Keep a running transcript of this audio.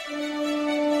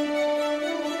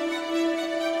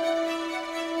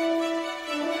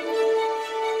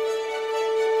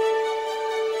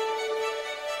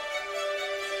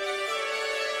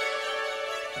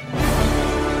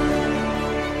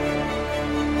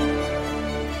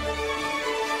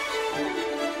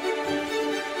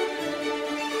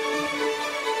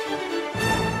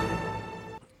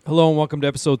Hello and welcome to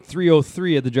episode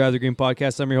 303 of the Drive the Green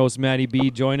podcast. I'm your host, Matty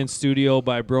B, joined in studio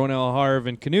by Bronell, Harv,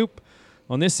 and Canoop.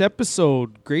 On this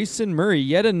episode, Grayson Murray,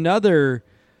 yet another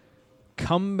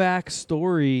comeback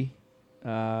story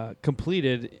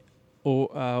completed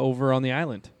over on the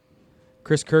island.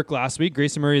 Chris Kirk last week,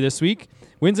 Grayson Murray this week.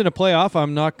 Wins in a playoff.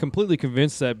 I'm not completely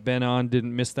convinced that Ben On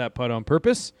didn't miss that putt on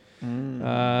purpose.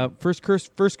 First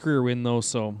career win, though,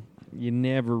 so you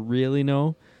never really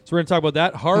know. So we're going to talk about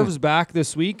that. Harv's back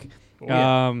this week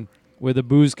with a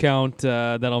booze count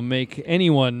that'll make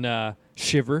anyone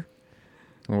shiver.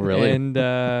 Oh, really? And,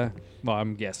 well,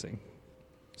 I'm guessing.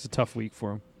 It's a tough week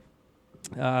for him.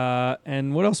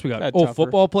 And what else we got? Tougher.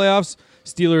 Football playoffs.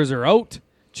 Steelers are out.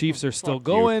 Chiefs are still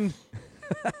going.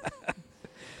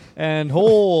 And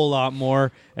whole lot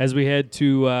more as we head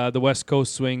to the West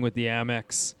Coast swing with the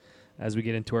Amex as we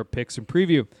get into our picks and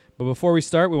preview. But before we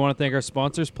start, we want to thank our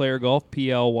sponsors, Player Golf,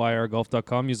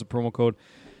 PLYRGolf.com. Use the promo code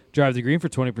Drive the Green for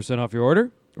 20% off your order.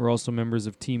 We're also members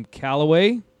of Team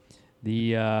Callaway.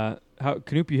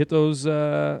 Canoop, you hit those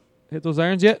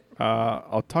irons yet?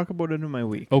 I'll talk about it in my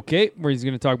week. Okay, where he's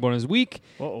going to talk about his week.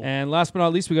 Uh-oh. And last but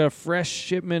not least, we got a fresh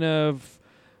shipment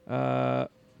of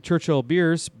Churchill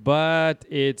beers, but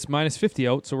it's minus 50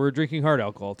 out, so we're drinking hard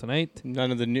alcohol tonight.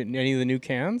 Any of the new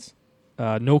cans?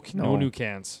 No new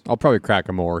cans. I'll probably crack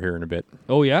a more here in a bit.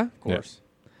 Oh, yeah? Of course.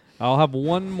 I'll have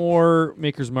one more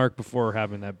Maker's Mark before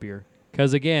having that beer.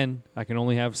 Because, again, I can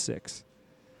only have 6.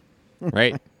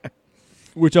 Right?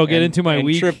 Which I'll get into my and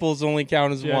week. triples only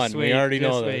count as Just one. wait, We already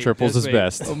just know that. wait, Triples just is wait.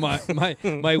 best. Oh,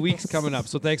 my week's coming up,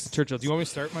 so thanks to Churchill. Do you want me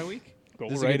to start my week? Go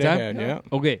This is a right good time? ahead, yeah.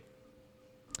 Okay.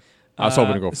 I was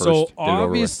hoping to go first. So, Get it over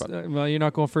with, well, you're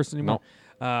not going first anymore.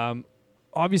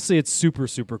 Obviously, it's super,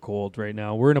 super cold right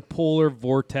now. We're in a polar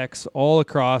vortex all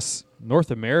across North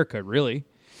America, really.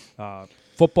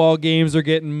 Football games are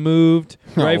getting moved,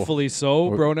 rightfully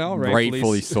so, Bronell.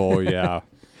 Rightfully so, yeah.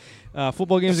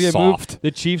 Football games are getting moved. Soft.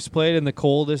 The Chiefs played in the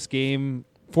coldest game,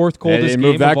 fourth coldest didn't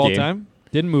move game that of all game. time.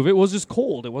 Didn't move it. It was just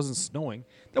cold. It wasn't snowing.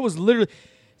 That was literally.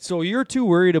 So you're too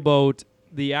worried about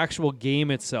the actual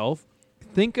game itself.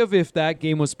 Think of if that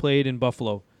game was played in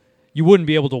Buffalo. You wouldn't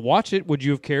be able to watch it. Would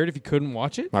you have cared if you couldn't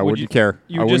watch it? I wouldn't care.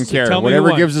 You I wouldn't just care. tell me who Whatever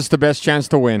won. gives us the best chance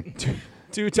to win.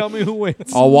 Tell me who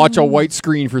wins. I'll watch a white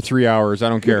screen for 3 hours. I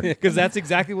don't care. Because that's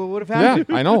exactly what would have Yeah,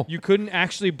 happened. I know. You couldn't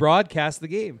actually broadcast the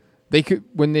game. They could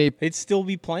They'd still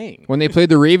be playing. when they played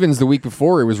the Ravens the week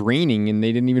before, it was raining and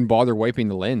they didn't even bother wiping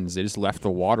the lens. They just left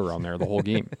the water on there the whole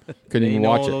game. Couldn't They even know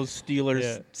watch it. those Steelers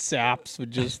Yeah. saps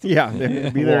would just Yeah,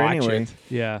 they'd be there watch anyway. it.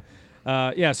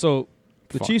 Yeah. So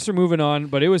the Fuck. Chiefs are moving on,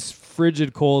 but it was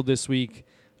frigid cold this week.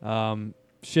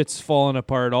 Shit's falling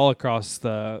apart all across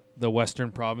the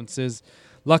western provinces.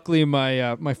 Luckily,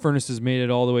 my furnaces made it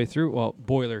all the way through. Well,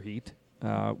 boiler heat,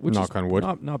 which Knock is on wood.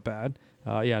 not bad.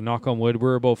 Knock on wood.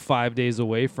 We're about 5 days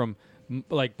away from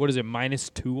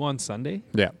 -2 on Sunday.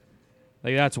 Yeah.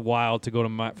 Like that's wild to go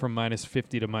to from minus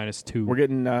 50 to -2. We're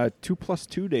getting 2 plus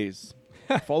 2 days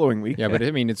following week. Yeah, but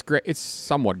I mean, it's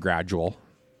somewhat gradual.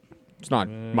 It's not.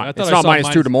 I It's thought I not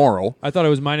saw -2 tomorrow. I thought it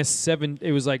was -7.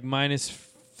 It was like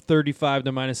 -35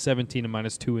 to -17 and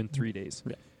 -2 in 3 days.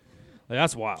 Yeah. Like,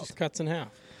 that's wild. just cuts in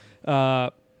half.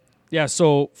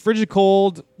 So frigid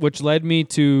cold, which led me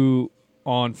to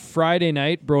on Friday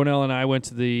night, Bronell and I went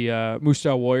to the Moose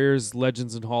Jaw Warriors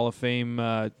Legends and Hall of Fame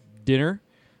dinner.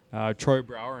 Troy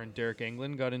Brower and Derek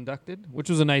Englund got inducted, which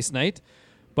was a nice night.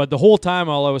 But the whole time,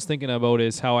 all I was thinking about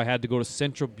is how I had to go to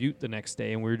Central Butte the next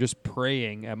day, and we were just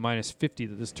praying at -50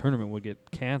 that this tournament would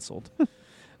get canceled.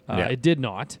 Yeah. It did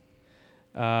not.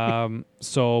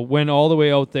 So went all the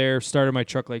way out there, started my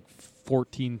truck like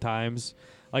 14 times.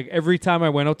 Like every time I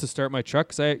went out to start my truck,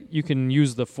 'cause you can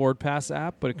use the Ford Pass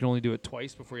app, but it can only do it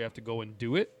twice before you have to go and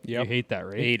do it. Yep. You hate that,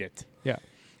 right? Hate it. Yeah.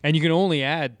 And you can only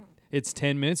add, it's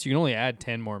 10 minutes. You can only add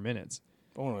 10 more minutes.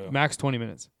 Oh, no. Max 20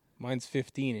 minutes. Mine's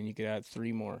 15, and you could add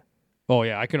 3 more. Oh,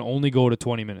 yeah. I can only go to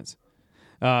 20 minutes.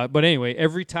 But anyway,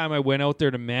 every time I went out there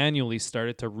to manually start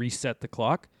it to reset the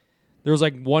clock, there was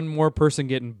like one more person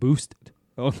getting boosted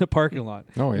on the parking lot.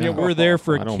 Oh, yeah. We're there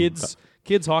for I a don't-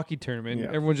 kids hockey tournament. Yeah.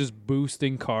 Everyone's just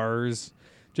boosting cars.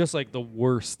 Just like the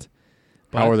worst.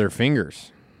 How are their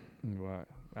fingers? Well,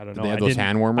 I don't know. they have I those didn't-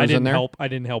 hand warmers I in didn't there? help. I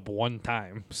didn't help one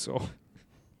time. So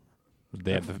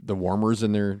They have the warmers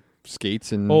in their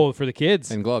skates and for the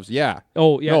kids. and gloves. Yeah.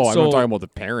 Oh yeah. No, I'm so, not talking about the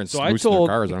parents So I boosting their told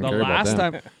cars. I don't the care about last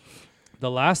them. time. The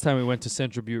last time we went to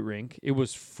Central Butte Rink, it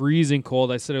was freezing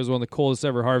cold. I said it was one of the coldest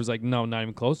ever. Harv's like, no, not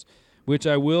even close. Which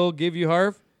I will give you,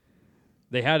 Harv.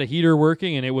 They had a heater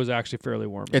working, and it was actually fairly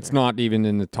warm. in It's there. not even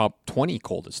in the top 20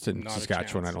 coldest in Not a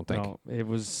Saskatchewan, chance. I don't think. No, it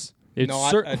was It's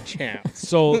Not cer- a chance.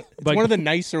 so, It's but one of the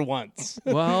nicer ones.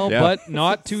 well, Yeah. but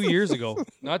not 2 years ago.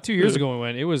 Not 2 years ago we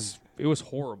went. It was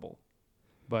horrible.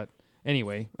 But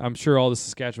anyway, I'm sure all the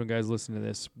Saskatchewan guys listening to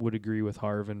this would agree with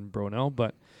Harv and Bronell.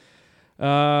 But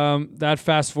that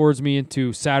fast forwards me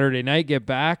into Saturday night. Get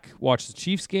back, watch the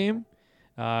Chiefs game.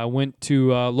 Went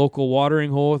to a local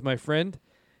watering hole with my friend,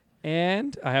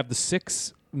 and I have the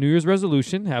 6 New Year's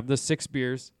resolution. Have the 6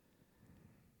 beers.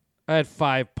 I had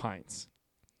 5 pints.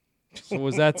 So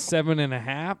was that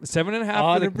 7.5? 7.5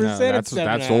 for the 100%. No, it's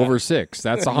that's 7.5. over 6.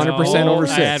 That's 100% No, over I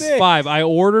had 6. 5. I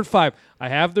ordered 5. I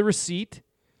have the receipt.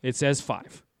 It says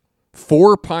 5.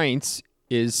 4 pints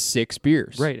is 6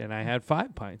 beers. Right, and I had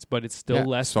 5 pints, but it's still Yeah,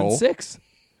 less so? than 6.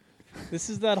 This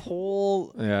is that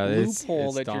whole Yeah, it's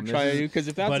loophole that dumb. you're This trying to is- do. Because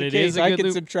if that's But the it is case, a I good could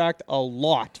loop. subtract a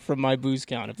lot from my booze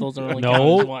count if those are only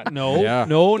counted as one. Yeah.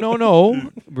 No.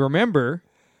 Remember,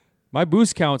 my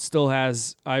booze count still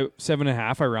has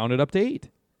 7.5. I rounded up to 8.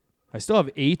 I still have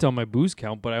 8 on my booze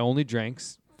count, but I only drank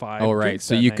 5. Oh, right. drinks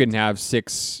So that you night. can have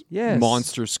 6 Yes.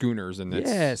 monster schooners in this.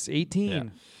 Yes,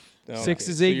 18. Yeah. 6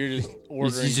 is so 8. you're just He's,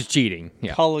 ordering he's just cheating.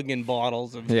 Yeah. Culligan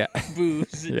bottles of Yeah.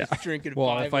 booze and Yeah. just drinking Well,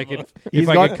 5 if I of could, them. if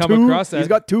I could come across that, He's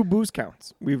got 2 booze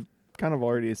counts. We've kind of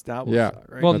already established Yeah. that,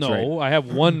 right? well, That's no, I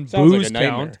have one Sounds like a booze nightmare.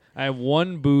 count. I have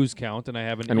one booze count, and I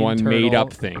have an And one internal- made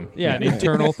up thing. Yeah, an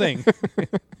internal thing.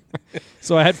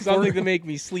 So I had Sounds 4, like to make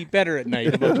me sleep better at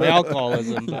night about my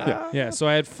alcoholism. But yeah, so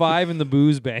I had 5 in the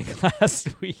booze bank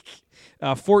last week.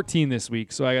 14 this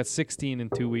week, so I got 16 in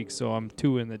 2 weeks. So I'm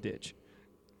 2 in the ditch.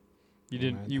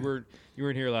 You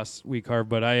weren't here last week, Harv,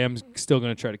 but I am still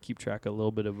going to try to keep track of a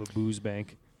little bit of a booze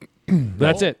bank.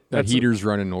 That's it. That That's heater's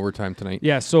running overtime tonight.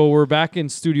 Yeah, so we're back in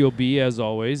Studio B as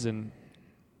always, and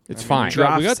It's fine.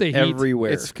 Dra- we Drafts got the heat.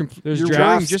 everywhere. It's There's you're drafts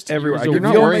wearing just everywhere. I You're can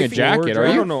not feel wearing my a feet. jacket, are I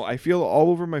you? don't know. I feel all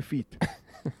over my feet.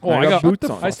 I got boots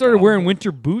on. I started wearing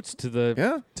winter boots to the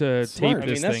Yeah. to Smart. tape I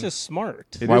this mean, that's thing. just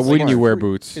smart. It Why is wouldn't you smart. wear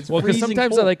boots? It's Well, because freezing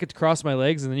sometimes I cold. like it to cross my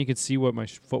legs, and then you can see what my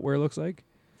footwear looks like.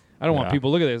 I don't want Yeah.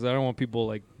 people look at this. I don't want people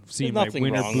like seeing There's my nothing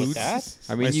winter wrong with boots.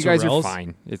 that. I mean, my you guys Sorels. are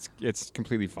fine. It's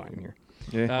completely fine here.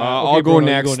 Yeah. Okay, I'll go Bruno, you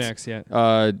next. Go next,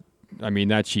 yeah. I mean,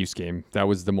 that Chiefs game, that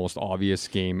was the most obvious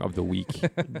game of the week.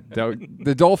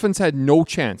 The Dolphins had no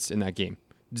chance in that game.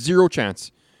 0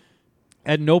 chance.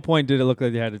 At no point did it look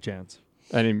like they had a chance.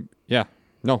 I mean, yeah.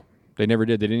 No, they never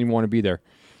did. They didn't even want to be there.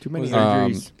 Too many Was there-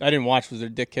 injuries. I didn't watch. Was their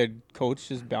dickhead coach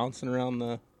just bouncing around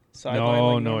the sideline? No, like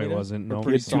no, normally he does? wasn't. Or No,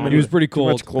 pretty He had too somber? many- he was pretty Too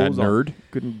much cold. That clothes on. nerd.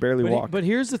 Couldn't barely But, walk. but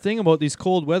here's the thing about these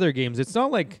cold weather games. It's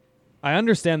not like I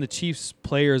understand the Chiefs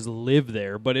players live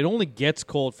there, but it only gets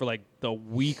cold for like the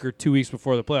week or 2 weeks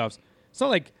before the playoffs. It's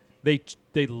not like they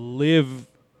live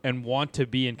and want to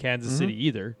be in Kansas City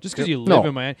either. Just because you live No.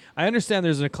 in Miami, I understand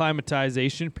there's an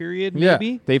acclimatization period, Yeah.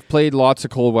 maybe. They've played lots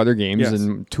of cold weather games, Yes.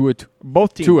 and Tua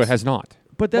both teams. has not.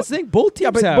 But that's the thing. Both teams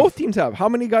Yeah, but have. both teams have. How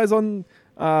many guys on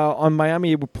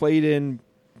Miami played in?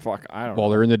 Fuck, I don't Well,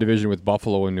 know. they're in the division with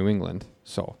Buffalo and New England,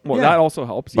 so. Well, Yeah. that also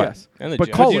helps. But- Yes, And the but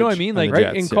Jets. college, you know what I mean? Like, And the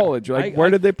right in Jets, yeah. college, like I- where I-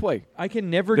 did they play? I can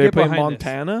never Did they get play in behind this.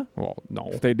 Montana? Well, no.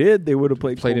 If they did, they would have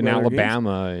played. Played in cold weather games.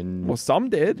 Alabama and Well, some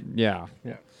did. yeah.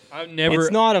 I've never.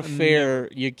 It's not a fair.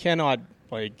 You cannot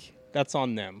like. That's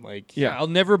on them. Like. Yeah. I'll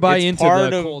never buy it's into part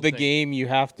the of cold the thing. game. You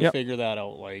have to Yep. figure that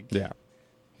out. Like. Yeah.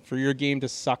 For your game to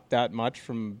suck that much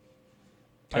from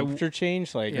temperature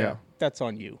change, like Yeah. that's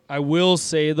on you. I will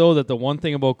say though that the one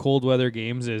thing about cold weather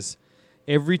games is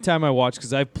every time I watch,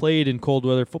 because I've played in cold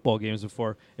weather football games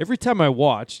before. Every time I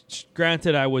watch,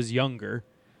 granted I was younger,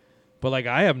 but like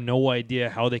I have no idea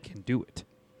how they can do it.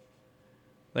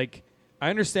 Like I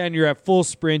understand you're at full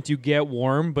sprint, you get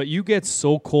warm, but you get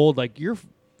so cold, like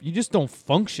you just don't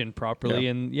function properly, Yeah.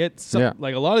 and yet Yeah.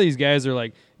 like a lot of these guys are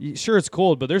like, sure it's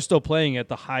cold, but they're still playing at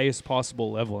the highest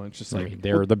possible level, and it's just I like mean,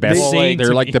 they're the best. Insane They're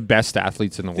to like me. the best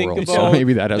athletes in the Think world. about So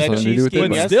maybe that has something to do Chiefs with game it.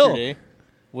 But still. yesterday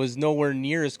was nowhere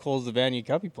near as cold as the Vanier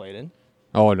Cup he played in.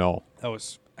 Oh no. that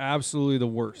was absolutely the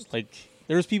worst. Like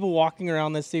there was people walking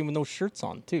around that stadium with no shirts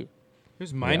on too. It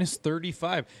was minus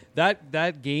 35.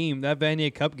 That game, that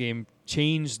Vanier Cup game,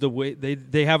 changed the way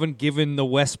they haven't given the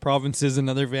West provinces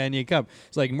another Vanier Cup.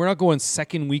 It's like we're not going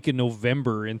second week in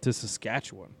November into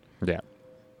Saskatchewan Yeah.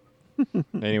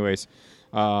 Anyways,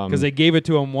 because they gave it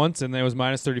to them once and then it was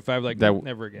minus 35. Like that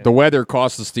never again. The weather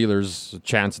cost the Steelers a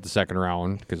chance at the second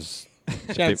round because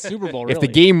Chance Super Bowl. Really. if the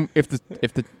game, if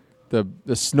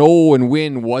the snow and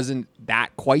wind wasn't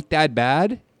quite that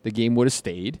bad, the game would have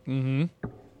stayed, and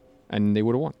they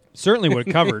would have won. Certainly would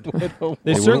have covered. They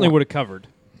They certainly would've would have covered.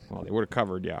 Well, they would have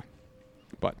covered, yeah.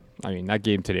 But I mean, that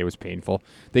game today was painful.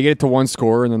 They get it to one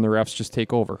score, and then the refs just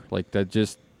take over. Like that,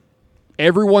 just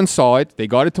everyone saw it. They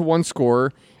got it to one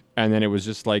score, and then it was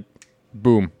just like,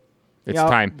 boom, It's Yeah,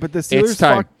 time. but the Steelers it's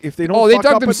time. fuck- if they don't Oh, they fuck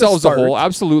dug up at the themselves a start, hole.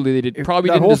 Absolutely, they did. if Probably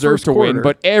that didn't whole deserve first to win, quarter-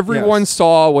 but everyone yes.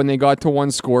 saw when they got to one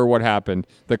score what happened.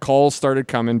 The calls started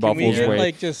coming Can we Buffalo's get, way.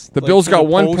 like, just, The like, Bills for got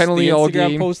one post, penalty the all Instagram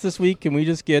game. post this week. Can we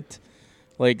just get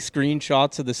like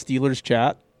screenshots of the Steelers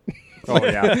chat? Oh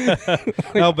yeah,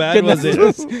 How bad Can was that it?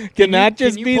 just- Can that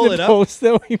just you be pull the it up? post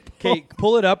that we Okay,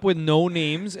 pull it up with no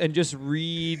names and just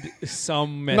read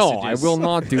some messages. no, I will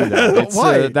not do that. It's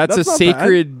Why? that's That's a not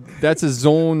sacred. That's a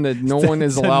zone that no one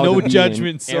is It's a allowed no to be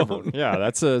judgment in, ever. zone. Yeah,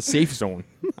 that's a safe zone.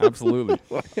 Absolutely.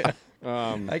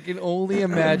 I can only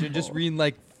imagine just reading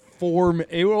like four.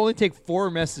 It will only take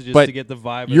 4 messages But to get the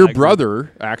vibe. of Your that group.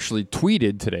 brother actually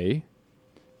tweeted today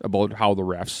about how the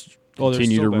refs Oh, they're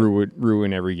continue so to bad.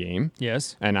 ruin every game.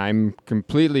 Yes. And I'm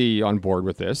completely on board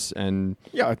with this. And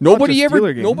Yeah, it's not nobody just ever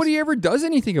Steeler games. nobody ever does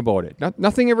anything about it.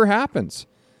 Nothing ever happens.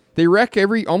 They wreck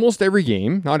almost every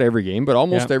game, not every game, but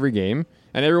almost Yeah. every game.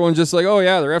 And everyone's just like, "Oh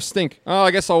yeah, the refs stink. Oh,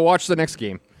 I guess I'll watch the next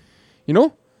game." You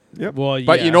know? Well, yeah.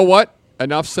 But you know what?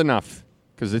 Enough's enough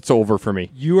because it's over for me.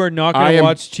 You are not I going to am-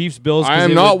 watch Chiefs Bills. I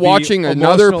am not watching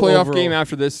another playoff game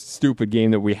after this stupid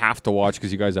game that we have to watch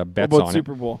because you guys have What bets about on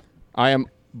Super it. Bowl? I am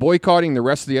boycotting the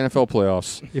rest of the NFL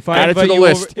playoffs. If I Add it to invite the you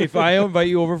list. over, if I invite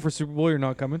you over for Super Bowl, you're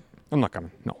not coming. I'm not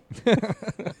coming. No.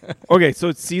 Okay, so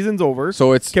it's season's over.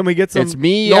 So it's Can we get some? it's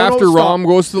me No, after stop. Rom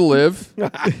goes to live,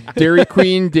 Dairy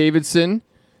Queen, Davidson,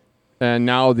 and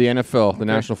now the NFL, the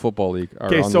National Football League, are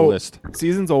Okay, on so the list.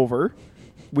 season's over.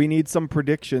 We need some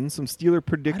predictions, some Steeler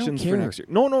predictions for care. next year.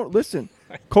 No, listen.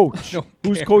 Coach.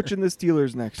 Who's coaching the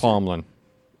Steelers next year? Tomlin.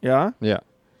 Yeah? Yeah.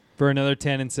 For another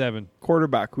 10-7.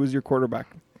 Quarterback. Who's your quarterback?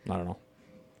 I don't know.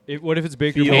 What if it's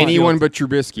Baker Field. Mayfield? Anyone but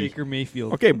Trubisky. Baker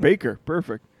Mayfield. Okay, Baker.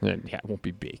 Perfect. Yeah, it won't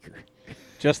be Baker.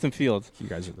 Justin Fields. You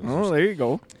guys are Oh, losers. there you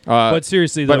go. But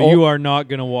seriously, though, but you are not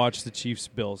going to watch the Chiefs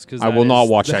Bills because I will not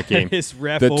watch that game. Is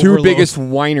ref The two overload. biggest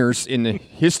whiners in the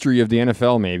history of the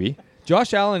NFL, maybe.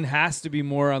 Josh Allen has to be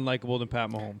more unlikable than Pat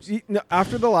Mahomes.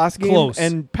 After the last game Close.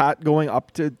 and Pat going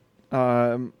up to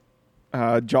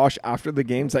Josh after the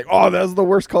game, it's like, oh, that's the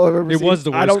worst call I've ever It seen. was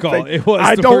the I worst don't call. think- It was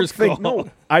I the don't worst think, call.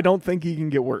 No, I don't think he can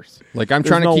get worse. Like I'm There's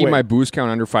trying to no keep way. my booze count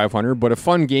under 500, but a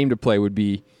fun game to play would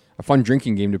be a fun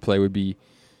drinking game to play would be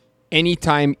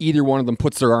anytime either one of them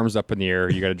puts their arms up in the air,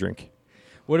 you got to drink.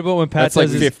 What about when Pat That's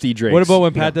does like his, 50 drinks. What about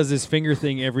when Pat does his finger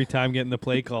thing every time getting the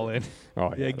play call in?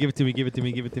 Oh Yeah, give it to me, give it to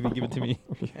me, give it to me, give it to me.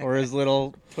 Or his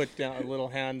little put down a little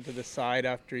hand to the side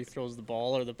after he throws the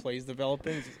ball or the play's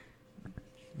developing.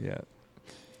 Yeah.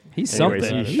 He's Anyways,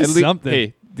 something. at He's lea- something.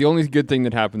 Hey, the only good thing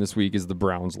that happened this week is the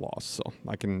Browns lost, so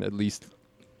I can at least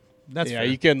That's Yeah, fair.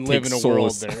 you couldn't live take in a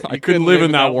world solace. there. I You couldn't live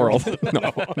in that world.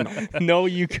 no. No,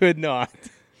 you could not.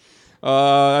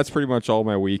 That's pretty much all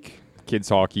my week. Kids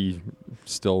hockey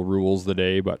still rules the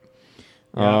day, but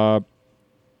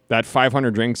that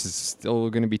 500 drinks is still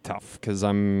going to be tough because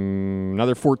I'm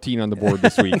another 14 on the board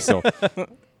this week. So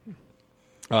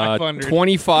 500.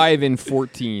 25 and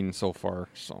 14 so far.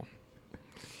 So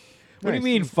What do you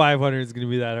mean 500 is going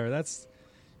to be that hard?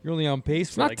 You're only on pace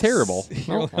it's for not like terrible. you're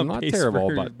No, only I'm on not pace terrible,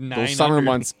 for but 900. those summer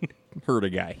months hurt a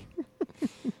guy.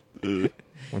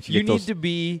 Once You get need those, to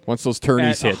be once those at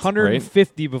tourneys hit, right?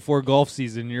 150 before golf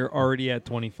season. You're already at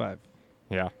 25.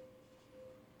 Yeah.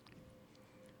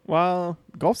 Well,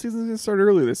 golf season's going to start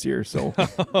early this year, so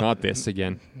Not this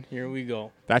again. Here we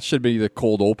go. That should be the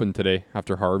cold open today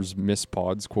after Harv's miss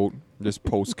pods quote. Just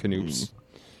post Canoops.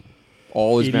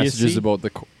 All his Idiocy. messages about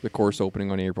the course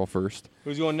opening on April 1st.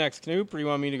 Who's going next, Knoop, or you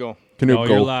want me to go? Canoop No,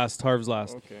 go. you're last. Harv's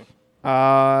last. Okay.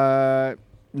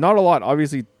 not a lot.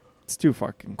 Obviously, it's too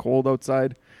fucking cold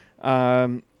outside. A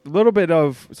little bit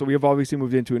of, so we have obviously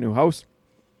moved into a new house.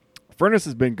 Furnace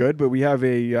has been good, but we have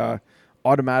a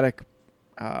automatic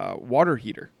water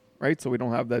heater, right? So we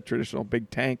don't have that traditional big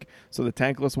tank. So the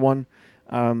tankless one.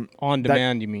 On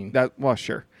demand, you mean? Well,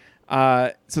 sure.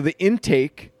 So the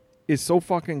intake is so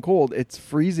fucking cold, it's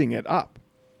freezing it up.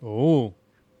 Oh.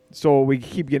 So we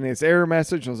keep getting this error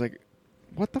message. I was like,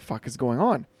 what the fuck is going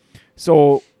on?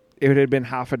 So it had been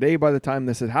half a day by the time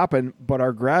this had happened, but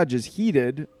our garage is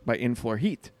heated by in-floor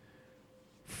heat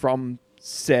from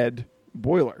said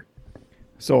boiler.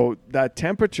 So that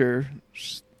temperature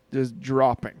is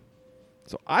dropping.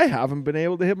 So I haven't been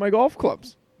able to hit my golf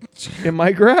clubs in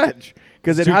my garage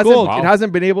because it too hasn't cold. it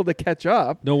hasn't been able to catch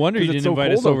up. No wonder you 'Cause didn't it's so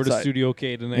invite us cold over to outside. Studio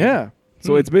K tonight. Yeah.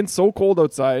 So it's been so cold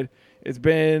outside. It's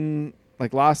been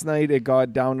like last night it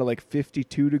got down to like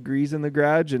 52 degrees in the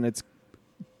garage, and it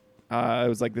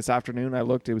was like this afternoon I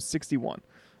looked, it was 61.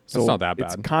 So That's not that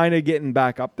It's bad. kind of getting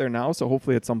back up there now, so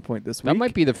hopefully at some point this week. That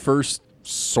might be the first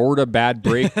sort of bad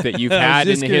break that you've I was had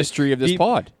in just the gonna history of this beat-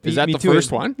 pod? beat Is that me the to it.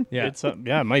 first one? Yeah,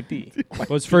 Yeah, it might be.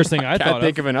 was the first thing I Can't thought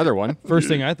think of. of another one. First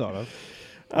thing I thought of.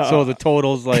 So the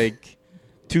total's like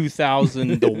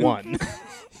 2,000 to 1.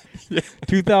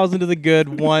 2,000 to the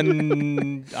good,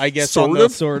 1, I guess, Sort on the,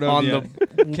 of? Sort of, on yeah.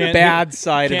 the Can't bad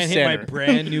side of Can't hit my center.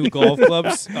 brand new golf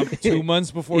clubs up 2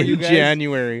 months before in you guys.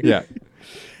 January. Yeah.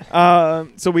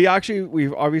 So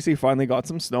we've obviously finally got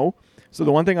some snow. So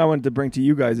the one thing I wanted to bring to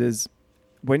you guys is,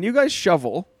 when you guys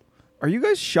shovel, are you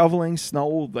guys shoveling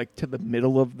snow like to the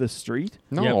middle of the street?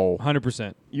 No.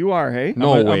 100%. You are, hey?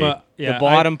 No way. Yeah, the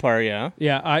bottom part, yeah.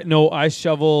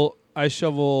 I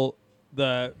shovel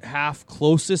the half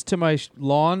closest to my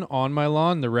lawn on my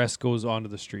lawn. The rest goes onto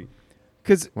the street.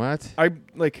 Because What? I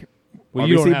like. Well,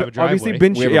 you don't obviously- have a driveway. Obviously,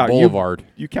 been We have yeah, a boulevard.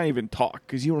 You can't even talk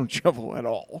because you don't shovel at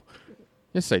all.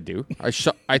 Yes, I do.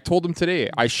 I told him today.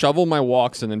 I shovel my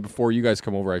walks, and then before you guys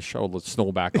come over, I shovel the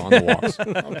snow back on the walks.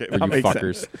 Okay, For you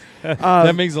fuckers.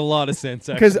 That makes a lot of sense,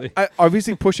 Because actually. I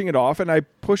obviously pushing it off, and I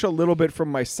push a little bit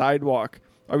from my sidewalk.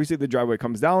 Obviously, the driveway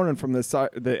comes down, and from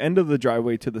the end of the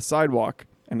driveway to the sidewalk,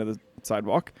 end of the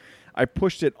sidewalk, I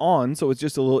pushed it on, so it's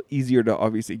just a little easier to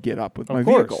obviously get up with my Of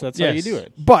course, vehicle. that's how you Yes. do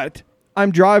it. But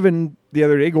I'm driving the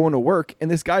other day going to work,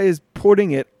 and this guy is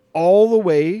putting it all the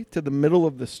way to the middle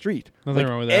of the street. Nothing Like,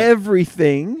 wrong with that.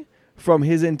 everything from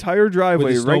his entire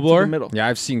driveway With the right to snowblower? the middle. Yeah,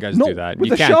 I've seen guys No, do that. with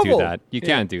You a can't shovel. do that. You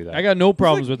can't do that. I got no It's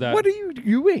problems like, with that. What are you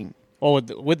doing? Oh,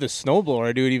 with the snowblower,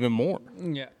 I do it even more.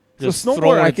 Yeah. Just So snowboard,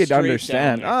 throwing I it could straight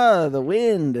understand. down The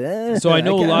wind. So I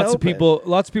know can't lots of help it. people.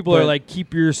 Lots of people are But- like,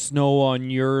 keep your snow on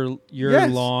your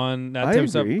Yes, lawn. That I type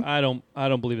of agree. stuff. I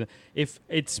don't believe that. If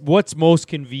it's what's most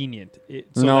convenient,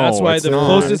 so No, that's why it's the not.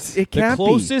 closest It can't the be.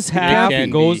 closest It half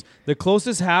can goes. be. The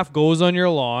closest half goes on your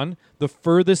lawn. The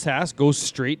furthest half goes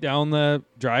straight down the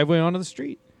driveway onto the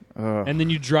street, and then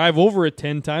you drive over it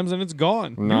 10 times and it's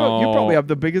gone. No. You probably have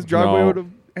the biggest driveway No. out of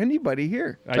anybody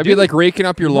here. That'd be like raking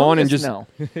up your lawn and Longest just. now.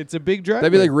 It's a big driveway.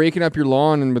 That'd be like raking up your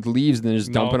lawn and with leaves and then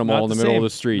just dumping them No, all in not the middle same. of the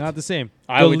street. Not the same.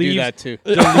 I The would do leaves- that too.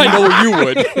 I know you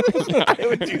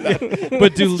would.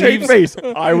 But do Straight leaves face.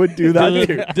 I would do that do,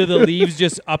 too. the, do the leaves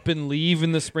just up and leave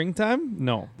in the springtime?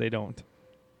 No, they don't.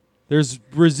 There's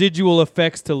residual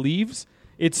effects to leaves.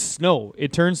 It's snow.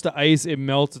 It turns to ice. It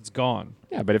melts. It's gone.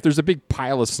 Yeah, but if there's a big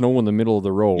pile of snow in the middle of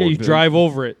the road, Yeah, you then drive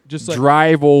over it. Just like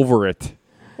drive over it.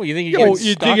 Well, you think Yo, you're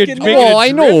you getting think stuck it in make there? it Well,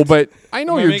 I know, drift? but I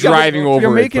know You're you're making- driving over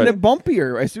You're it. making but it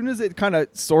bumpier. As soon as it kind of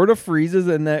sort of freezes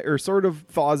and that, or sort of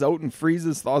thaws out and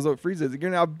freezes, thaws out, freezes, you're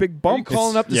gonna have big Are you bumps.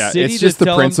 calling up the yeah, city it's just to the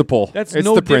tell 'em- principle. That's it's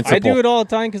no the different. principle. I do it all the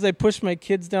time because I push my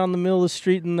kids down the middle of the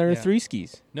street in their Yeah. three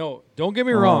skis. No, don't get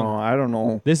me wrong. Oh, I don't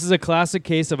know. This is a classic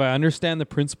case of I understand the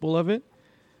principle of it,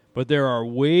 but there are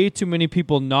way too many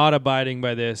people not abiding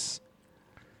by this.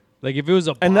 Like if it was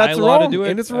a And that's bylaw wrong. to do it,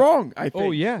 And it's wrong. I think.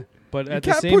 Oh yeah, but You at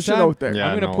the can't same push time, it out there. Yeah.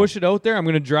 I'm going to no. push it out there. I'm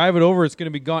going to drive it over. It's going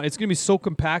to be gone. It's going to be so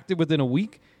compacted within a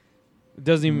week. It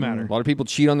doesn't even matter. A lot of people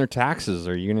cheat on their taxes.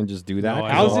 Are you going to just do that? No, 'Cause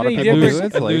I a How's lot it of any people do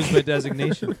different? it. I Like- lose my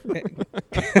designation.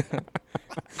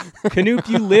 Canoop,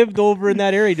 you lived over in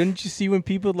that area. Didn't you see when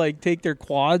people like take their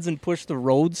quads and push the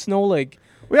road snow? Like,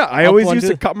 Yeah, I Up always onto used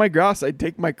to the- cut my grass. I'd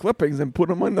take my clippings and put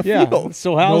them on the yeah. field.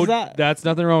 So how's No, that? That's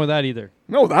nothing wrong with that either.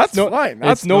 No, that's No, fine. it's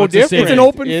That's no it's the same different. It's an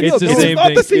open It's field. the No, same it's not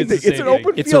the thing. same It's thing. the It's same an thing.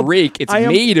 open It's a field. rake. It's I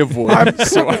am- made of wood.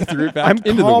 so I threw it back I'm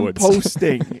into the woods.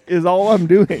 composting is all I'm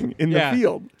doing in Yeah. the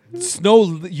field. Snow,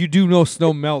 you do know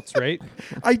snow melts, right?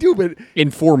 I do, but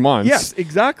In 4 months. yes,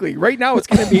 exactly. Right now, it's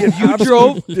going to be an You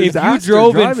drove. absolute If you disaster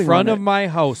drove in driving front on of it. my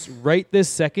house right this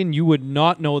second, you would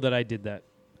not know that I did that.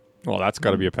 Well, that's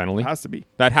got to be a penalty. It has to be.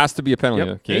 That has to be a penalty.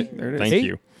 Yep. Okay. There it is. Thank Hey.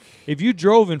 you. If you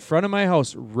drove in front of my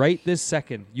house right this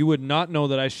second, you would not know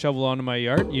that I shovel onto my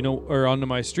yard, or onto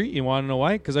my street. You want to know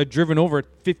why? Because I've driven over it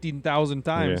 15,000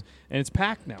 times, Okay. and it's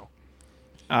packed now.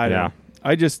 I don't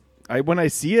Yeah. know. When I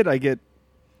see it, I get,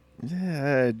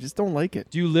 I just don't like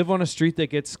it. Do you live on a street that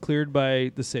gets cleared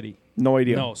by the city? No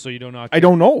idea. No, so you don't know. I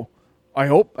don't know. I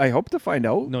hope to find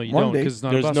out. No, you one don't, day. because it's not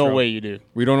a There's bus no route. way you do.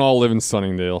 We don't all live in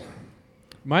Sunningdale.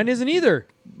 Mine isn't either.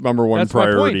 Number one That's my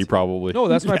priority, point. probably. No,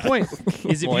 that's my point.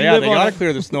 Is if Well, you yeah, live they on gotta a,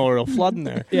 clear the snow or it'll flood in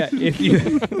there. yeah,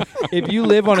 if you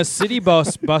live on a city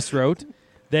bus route,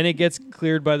 then it gets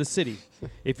cleared by the city.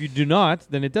 If you do not,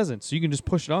 then it doesn't. So you can just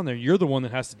push it on there. You're the one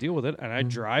that has to deal with it, and I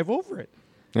drive over it.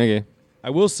 Okay. I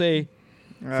will say,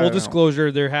 I full don't know.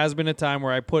 disclosure, there has been a time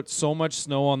where I put so much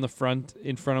snow on the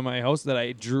in front of my house that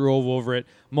I drove over it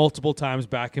multiple times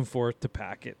back and forth to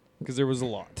pack it because there was a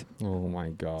lot. Oh, my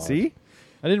God. See?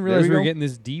 I didn't There realize we we were go. getting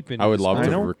this deep into I would love I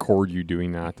to know. record you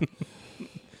doing that.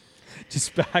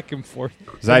 just back and forth.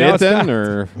 Is that Now it it's then, back.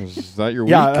 or is that your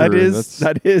Yeah, week? or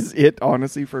that is it.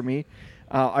 Honestly, for me,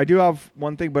 I do have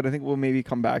one thing, but I think we'll maybe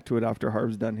come back to it after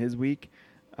Harv's done his week,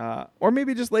 or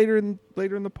maybe just later in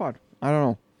the pod. I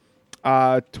don't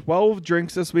know. 12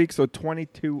 drinks this week, so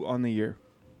 22 on the year.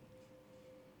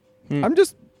 I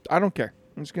don't care.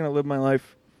 I'm just gonna live my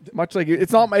life. Much like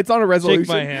it's not a resolution.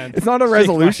 my hand. It's not a Shake my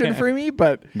resolution hand. for me,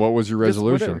 but What was your just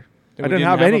resolution? whatever. We I didn't didn't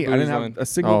have have a any. I booze didn't have one. a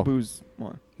single Oh. booze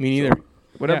one. Me neither.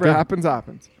 Whatever Yeah. happens.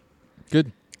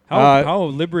 Good. How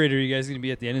liberated are you guys going to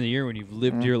be at the end of the year when you've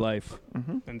lived your life?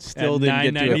 And still At didn't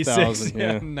get to 996. 1,000.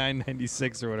 Yeah.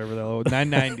 996 or whatever the hell.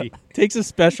 990. Takes a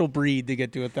special breed to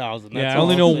get to 1,000. Yeah, That's I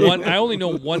only all know I'm saying. one. I only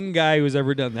know one guy who's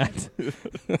ever done that.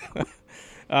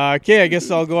 Okay, I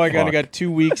guess I'll go. I kind of Fuck. got 2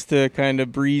 weeks to kind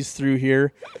of breeze through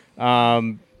here.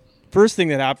 First thing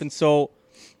that happened, so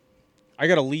I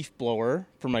got a leaf blower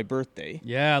for my birthday.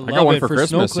 Yeah, love I got one it for snow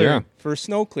Christmas. clearing. For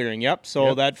snow clearing, yep. So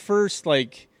Yep. that first,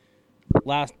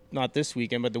 not this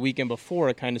weekend, but the weekend before,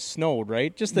 it kind of snowed,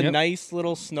 right? Just a Yep. nice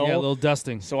little snow. Yeah, a little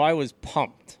dusting. So I was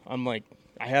pumped. I'm like,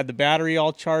 I had the battery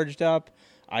all charged up.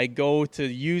 I go to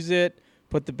use it,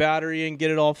 put the battery in,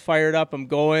 get it all fired up. I'm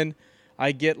going.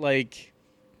 I get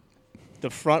the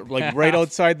front, right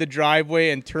outside the driveway,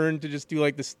 and turn to just do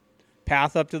this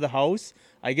path up to the house.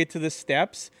 I get to the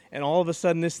steps, and all of a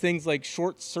sudden, this thing's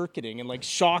short circuiting and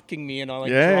shocking me, and I'm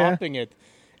dropping it,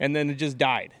 and then it just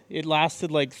died. It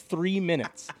lasted 3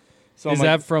 minutes. So Is I'm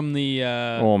that from the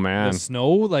Oh, man. the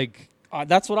snow?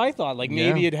 that's what I thought.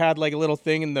 Maybe Yeah. it had a little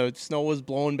thing, and the snow was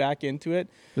blowing back into it.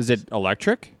 Is it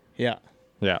electric? Yeah.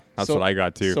 Yeah, that's So- what I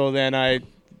got too. So then I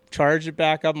charged it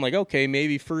back up. I'm like, okay,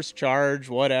 maybe first charge,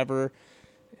 whatever.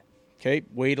 Okay,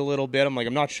 wait a little bit. I'm like,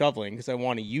 I'm not shoveling because I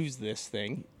want to use this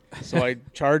thing. So I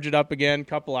charge it up again,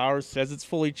 couple hours, says it's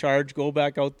fully charged, go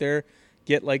back out there,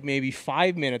 get maybe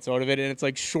 5 minutes out of it, and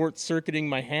it's short-circuiting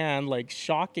my hand,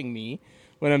 shocking me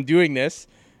when I'm doing this,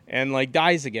 and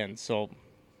dies again. So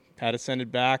had to send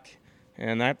it back,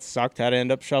 and that sucked. Had to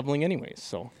end up shoveling anyways.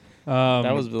 So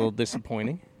that was a little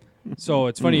disappointing. So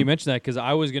it's funny you mentioned that because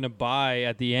I was going to buy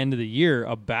at the end of the year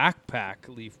a backpack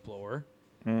leaf blower.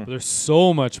 But they're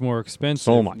so much more expensive.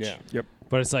 So much. Yeah. Yep.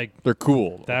 But it's They're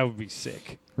cool. that would be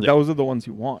sick. Yeah. Those are the ones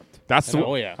you want. That's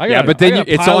Oh, yeah. I yeah, got- but I then got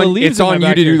a it's pile of on leaves it's in my on you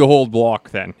back to do here. the whole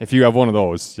block then. If you have one of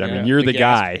those, I mean, you're the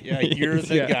guy. Yeah, you're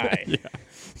the Yeah. guy.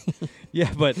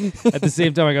 Yeah, but at the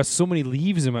same time, I got so many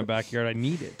leaves in my backyard. I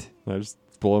need it. I just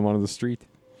blow them onto the street.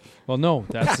 Well, no,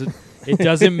 it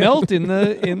doesn't melt in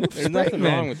the There's spring, nothing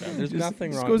man. wrong with that. There's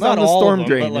nothing just wrong. goes Not down the all storm of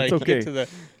them, drain. but It's you okay. get to the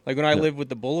when I lived with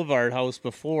the Boulevard house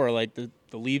before, the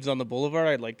leaves on the Boulevard,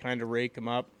 I'd kind of rake them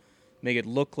up, make it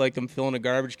look like I'm filling a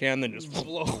garbage can, then just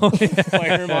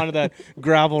fire them onto that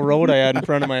gravel road I had in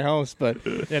front of my house. But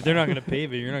Yeah, if they're not going to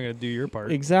pave it, you're not going to do your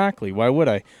part. exactly, why would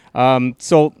I?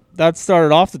 So that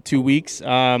started off the 2 weeks.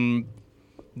 Then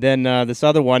this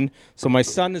other one. So my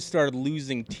son has started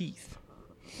losing teeth,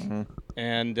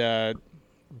 and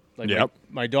Yep.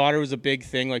 my daughter was a big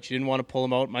thing. She didn't want to pull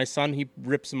them out. My son, he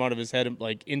rips them out of his head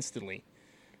instantly.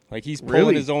 He's pulling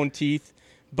Really? his own teeth,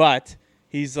 but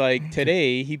he's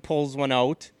today he pulls one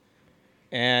out,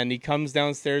 and he comes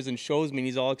downstairs and shows me. And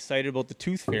he's all excited about the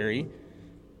tooth fairy,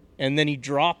 and then he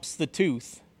drops the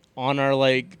tooth on our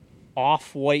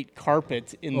off-white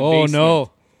carpet in the Oh basement.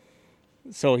 no!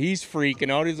 So he's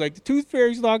freaking out. He's like, the tooth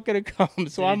fairy's not gonna come. So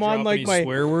Did he I'm on drop any my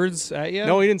swear words at you.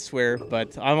 no, he didn't swear,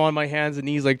 but I'm on my hands and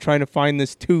knees trying to find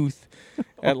this tooth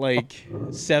at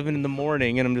 7 in the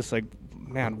morning, and I'm just like,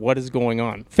 man, what is going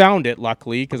on? Found it,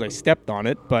 luckily, because I stepped on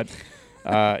it, but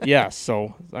yeah,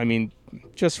 so I mean,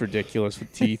 just ridiculous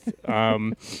with teeth.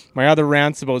 My other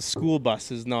rants about school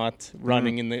buses not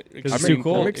running in the it's extreme too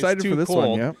cold. I'm I'm excited It's for too this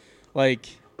cold. one. Yeah.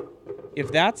 If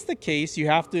that's the case, you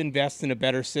have to invest in a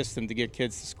better system to get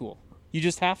kids to school. You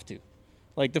just have to.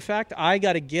 The fact I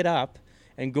got to get up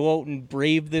and go out and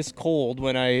brave this cold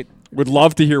when I Would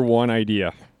love to hear one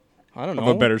idea don't of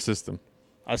know, a better system.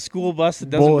 a school bus that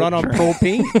doesn't Bullet run on train.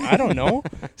 propane. I don't know.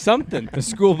 Something. The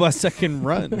school bus that can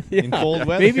run in cold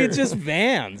weather. Maybe it's just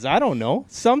vans. I don't know.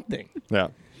 Something Yeah.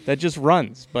 that just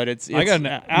runs. But it's I got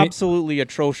absolutely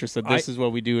atrocious that this is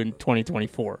what we do in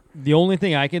 2024. the only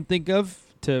thing I can think of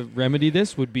to remedy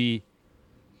this would be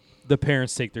the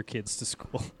parents take their kids to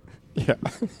school. Yeah.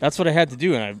 That's what I had to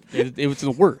do, and it was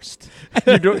the worst.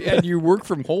 And you work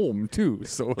from home too,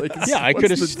 so Yeah, I what's could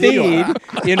have the deal?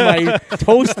 stayed in my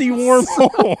toasty warm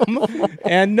home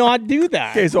and not do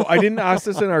that. Okay, so I didn't ask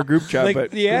this in our group chat,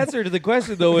 but The answer to the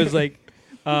question though is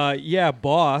Yeah,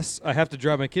 boss, I have to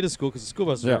drive my kid to school because the school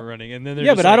buses are running. And then they're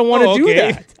Yeah, just but like, I don't want to "Oh, do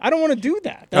okay." that. I don't want to do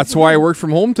that. That's why I worked from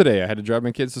home today. I had to drive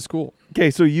my kids to school. Okay,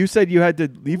 so you said you had to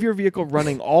leave your vehicle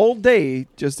running all day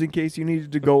just in case you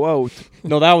needed to go out.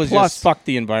 No, that was Plus- just fuck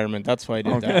the environment. That's why I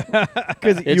did that.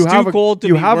 Because It's you have too a, cold to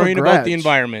you be have a worrying about the garage.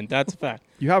 environment. That's a fact.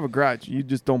 You have a garage. You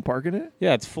just don't park in it?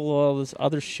 Yeah, it's full of all this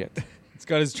other shit. It's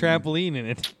got his trampoline in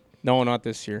it. No, not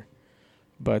this year.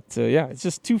 But yeah, it's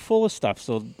just too full of stuff.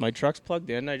 So my truck's plugged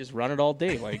in. I just run it all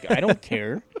day. Like, I don't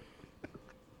care.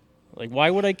 Like, why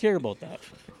would I care about that?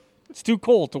 It's too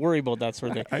cold to worry about that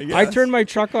sort of thing. I turned my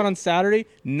truck on Saturday.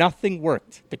 Nothing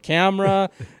worked. The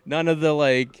camera, none of the,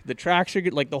 like, the traction,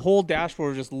 like, the whole dashboard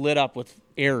was just lit up with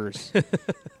errors.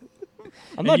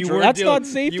 I'm not. That's not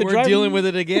safe You to weren't drive. dealing with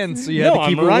it again, so you No, had to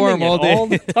keep I'm it running warm it all day. all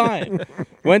the time.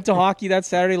 Went to hockey that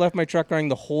Saturday. Left my truck running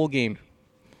the whole game.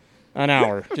 An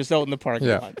hour, just out in the parking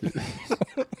Yeah. lot.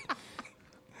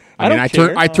 I mean,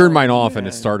 don't I care. turned mine off and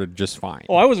it started just fine.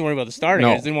 Oh, I wasn't worried about the starting. I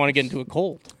No. just didn't want to get into a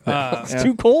cold. It's Yeah.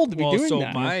 too cold to be Well, doing so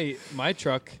that. my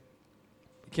truck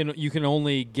you can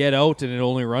only get out and it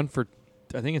only run for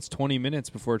I think it's 20 minutes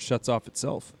before it shuts off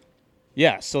itself.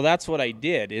 Yeah, so that's what I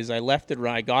did. Is I left it.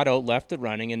 I got out, left it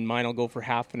running, and mine will go for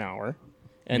half an hour.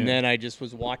 And Yeah. then I just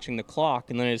was watching the clock,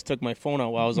 and then I just took my phone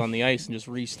out while I was on the ice and just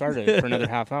restarted it for another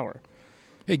half hour.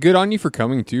 Hey, good on you for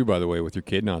coming too, by the way, with your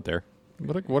kid not there.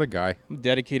 What a guy. I'm a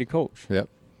dedicated coach. Yep.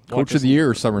 Watch Coach us- of the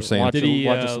year, some are saying. watch Did he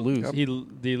watch us lose. did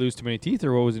he lose too many teeth,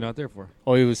 or what was he not there for?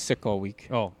 Oh, he was sick all week.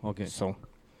 Oh, okay. So,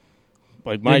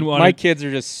 like my Didn't wanna- my kids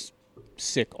are just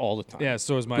sick all the time. Yeah,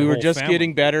 so is my we were whole just family.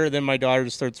 getting better. Then my daughter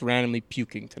just starts randomly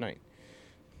puking tonight.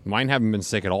 Mine haven't been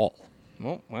sick at all.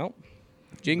 Well,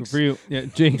 Good jinx. for you. Yeah,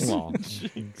 Jinx. Well,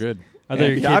 good. I thought Yeah,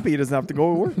 your be kid, happy he doesn't have to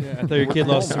go to work. I thought your kid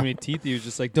lost too many teeth. He was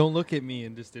just like, "Don't look at me,"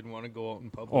 and just didn't want to go out in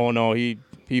public. Oh no, he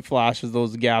flashes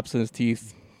those gaps in his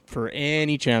teeth for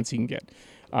any chance he can get.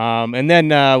 And then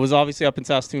was obviously up in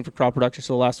Saskatoon for crop production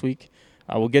show last week.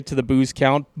 We'll get to the booze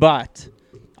count, but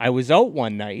I was out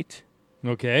one night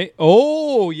Okay.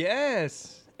 Oh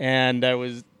yes. and I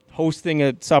was hosting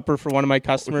a supper for one of my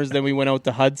customers. Then we went out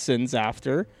to Hudson's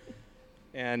after,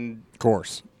 and Of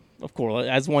course. of course,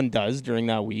 as one does during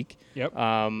that week. Yep.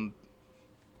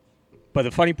 But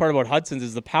the funny part about Hudson's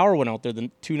is the power went out there the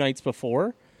 2 nights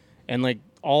before, and like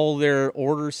all their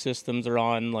order systems are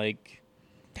on like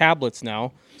tablets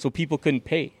now, so people couldn't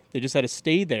pay. They just had to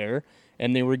stay there,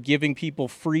 and they were giving people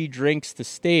free drinks to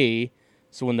stay,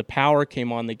 so when the power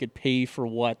came on, they could pay for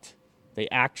what they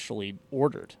actually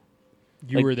ordered.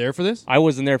 You like- were there for this? I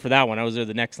wasn't there for that one. I was there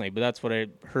the next night, but that's what I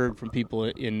heard from people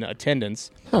in attendance.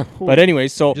 But anyway,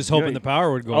 so Just hoping the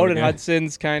power would go out at again.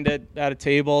 Hudson's, kind of at a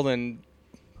table, then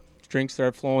drinks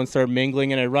start flowing, start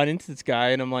mingling, and I run into this guy,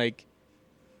 and I'm like,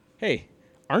 "Hey,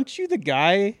 aren't you the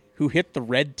guy who hit the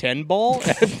red 10 ball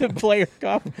at the Player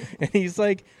Cup?" And he's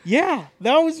like, "Yeah,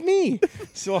 that was me."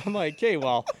 So I'm like, "Hey,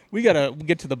 well, we gotta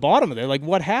get to the bottom of it. Like,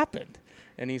 what happened?"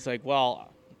 And he's like,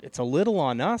 "Well, it's a little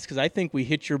on us because I think we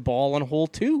hit your ball on hole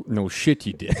 2." No shit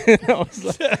you did.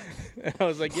 And I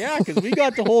was like, yeah, because we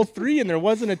got to hole 3 and there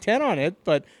wasn't a 10 on it,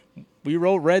 but we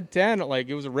wrote red 10, like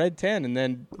it was a red 10, and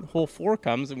then hole 4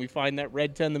 comes and we find that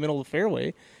red 10 in the middle of the fairway.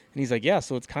 And he's like, yeah,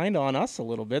 so it's kind of on us a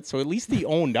little bit. So at least he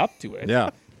owned up to it. Yeah.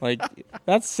 Like,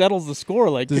 that settles the score.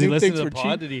 Like, Does he Canoe listen thinks to the we're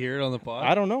pod? cheap. Did he hear it on the pod?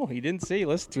 I don't know. He didn't say he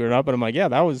listened to it or not, but I'm like, yeah,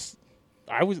 that was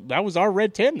our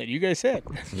red 10 that you guys hit.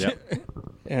 Yeah.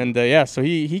 And yeah, so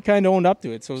he kind of owned up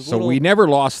to it. So it was a So little, we never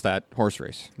lost that horse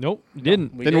race. Nope, you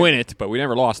didn't. we Didn't did. win it, but we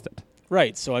never lost it.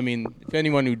 Right. So, I mean, if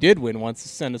anyone who did win wants to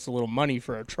send us a little money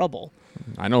for our trouble,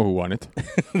 I know who won it.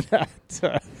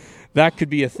 that could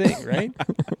be a thing, right?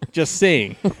 Just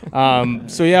saying.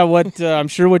 So yeah, I'm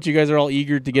sure what you guys are all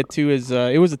eager to get to is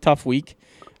it was a tough week.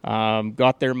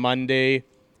 Got there Monday,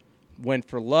 went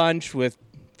for lunch with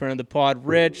friend of the pod,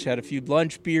 Rich, had a few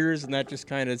lunch beers, and that just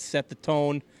kind of set the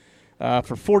tone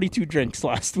for 42 drinks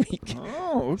last week.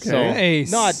 Oh, okay. So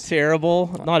Nice. not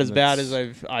terrible, not as bad That's-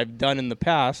 as I've done in the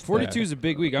past. 42 is a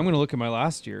big week. I'm going to look at my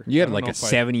last year. You I had don't like know a if I-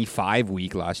 75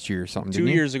 week last year or something, 2 didn't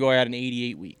you? years ago, I had an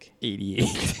 88 week,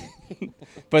 88.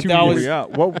 but 2 that years. was yeah.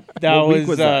 What that week was,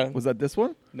 was that? Was that this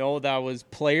one? No, that was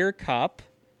Player Cup,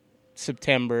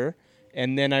 September,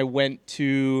 and then I went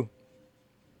to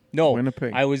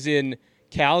Winnipeg. I was in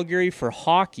Calgary for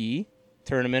hockey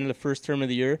tournament, the first term of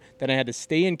the year. Then I had to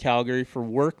stay in Calgary for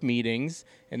work meetings,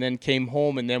 and then came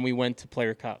home, and then we went to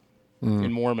Player Cup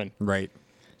in Mormon. Right.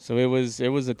 So it was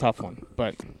a tough one,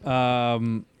 but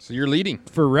So you're leading.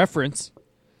 For reference,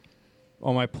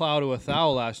 on my plow to a thou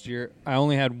last year, I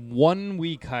only had 1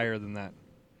 week higher than that.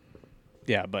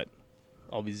 yeah, but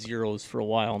I'll be zeros for a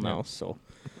while now. So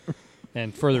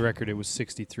And for the record, it was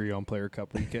 63 on Player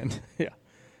Cup weekend.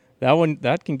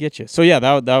 That can get you. So yeah,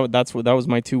 that was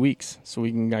my 2 weeks. So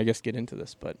we can, I guess, get into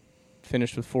this, but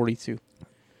finished with 42.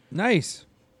 Nice.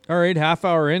 All right, half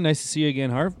hour in. Nice to see you again,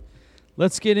 Harv.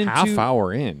 Let's get into Half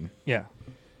hour in. Yeah,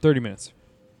 30 minutes.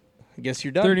 I guess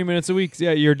you're done. 30 minutes a week.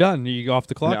 Yeah, you're done. You go off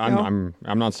the clock. Yeah, now?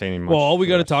 I'm not saying much. Well, all we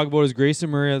got to yes. talk about is Grayson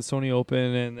Murray at the Sony Open,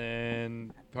 and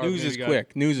then News is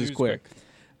quick. News is quick.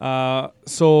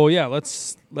 So yeah,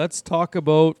 let's talk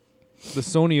about the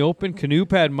Sony Open.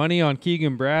 Canoop had money on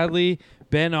Keegan Bradley.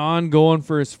 Ben On going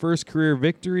for his first career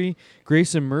victory.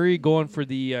 Grayson Murray going for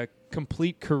the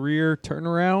complete career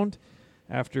turnaround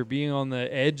after being on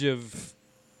the edge of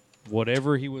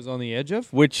whatever he was on the edge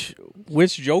of. Which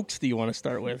jokes do you want to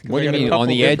start with? 'Cause What I do you got a mean couple on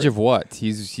the edge different- of what?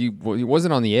 He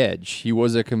wasn't on the edge. He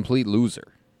was a complete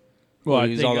loser. Well, I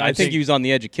I think he was on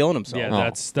the edge of killing himself. Yeah, Oh,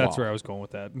 that's wow. where I was going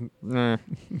with that. Nah.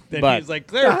 Then But- he was like,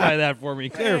 clarify that for me.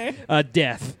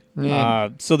 Death.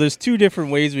 So there's two different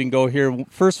ways we can go here.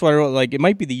 First one, like, it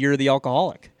might be the year of the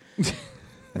alcoholic.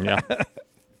 Yeah.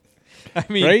 I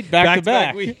mean, Right? Back to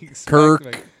back. weeks. Kirk,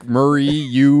 Back to back. Murray,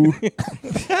 you.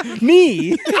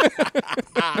 Me?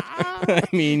 I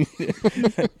mean,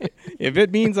 if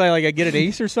it means I get an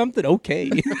ace or something,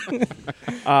 okay.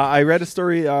 I read a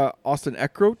story. Austin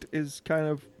Eckroat is kind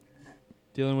of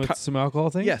Dealing with some alcohol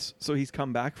thing? yes. So he's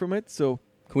come back from it. So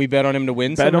Can we bet on him to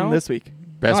win bet somehow? him this week.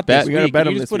 Best Not bet. this We gotta week. bet Can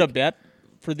him you just this put a week. bet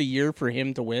for the year for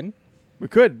him to win? We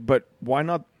could, but why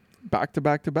not back to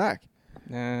back to back?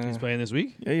 Nah, He's playing this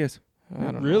week? Yeah, yes. I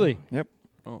don't know. Really? Yep.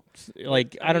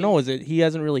 Like, I don't know. He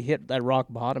hasn't really hit that rock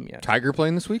bottom yet. Tiger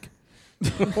playing this week?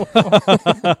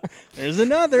 There's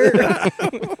another.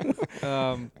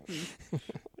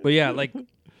 But yeah, like,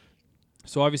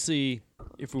 so obviously,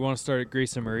 if we want to start at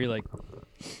Grayson Murray, like,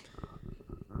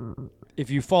 if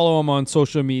you follow him on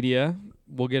social media,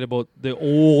 we'll get about the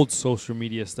old social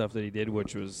media stuff that he did,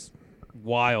 which was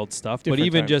wild stuff. Different but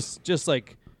even times. just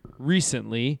like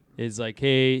recently, is like,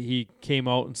 hey, he came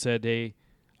out and said, hey,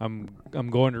 I'm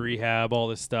going to rehab, all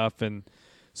this stuff, and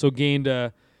so gained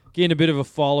a bit of a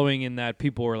following in that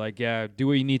people were like, yeah, do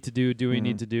what you need to do, what you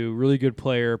need to do. Really good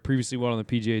player, previously won on the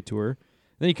PGA Tour.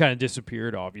 Then he kind of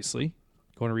disappeared, obviously,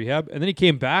 going to rehab. And then he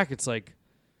came back. It's like,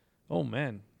 oh,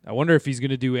 man, I wonder if he's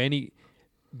going to do any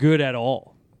good at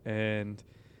all. And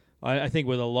I think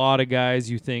with a lot of guys,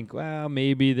 you think, well,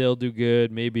 maybe they'll do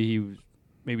good. Maybe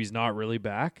he's not really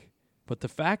back. But the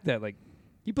fact that, like,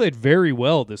 he played very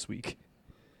well this week.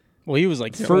 Well, he was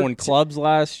like throwing clubs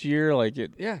last year. Like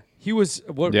it. Yeah. He was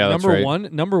Yeah, that's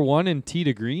right. number one in tee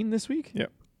to green this week?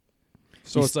 Yep.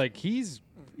 So He's- it's like he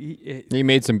He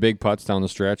made some big putts down the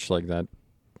stretch, like that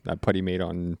putt he made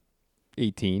on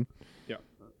 18.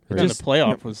 And Just- the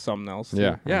playoff was something else. too.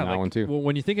 Yeah, yeah, and that like, one too. Well,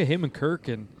 when you think of him and Kirk,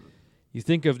 and you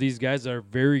think of these guys that are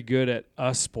very good at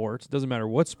a sport, it doesn't matter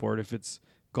what sport, if it's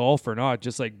golf or not,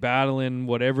 just like battling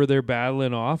whatever they're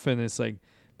battling off, and it's like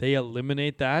they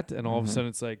eliminate that, and all of a sudden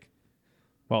it's like,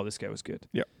 wow, this guy was good.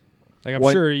 Yep. Like I'm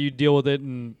What- sure you deal with it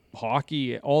in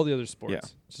hockey, all the other sports. Yeah.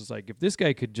 It's just like if this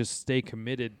guy could just stay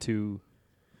committed to.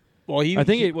 Well, I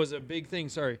think it was a big thing.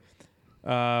 Sorry,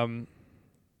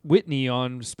 Whitney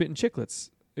on Spittin' Chicklets.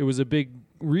 It was a big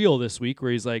reel this week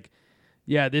where he's like,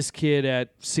 "Yeah, this kid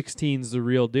at 16's the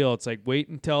real deal." It's like wait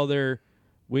until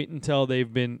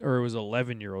they've been, or it was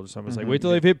 11-year-old or something. It's like wait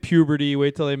till they've hit puberty,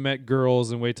 wait till they met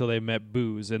girls, and wait till they met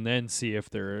booze, and then see if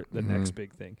they're the next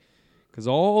big thing. Because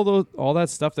all that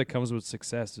stuff that comes with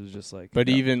success is just like. But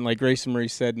even like Grayson Murray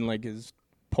said in like his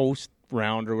post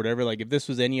round or whatever, like if this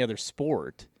was any other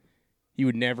sport, he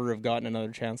would never have gotten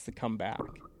another chance to come back.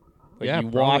 Like Yeah, you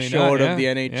probably wash not, out of the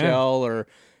yeah, NHL or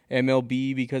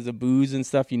MLB because of booze and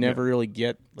stuff. You never really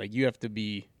get like you have to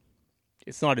be.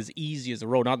 It's not as easy as a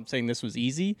road. Not saying this was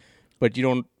easy, but you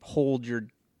don't hold your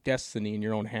destiny in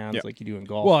your own hands like you do in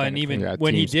golf. Well, kind and of even thing. Yeah,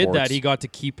 when he team did that, sports. he got to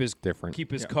keep his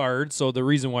Different. card. So the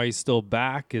reason why he's still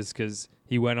back is because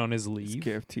he went on his It's leave.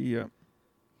 KFT, yeah.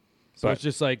 So But- it's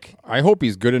just like, I hope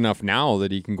he's good enough now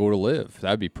that he can go to live.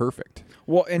 That'd be perfect.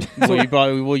 Well, and So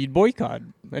you'd boycott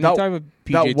anytime a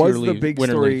PGA that Tour was the leaves, big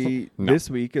winner leaves. story No. this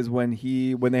week is when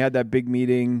they had that big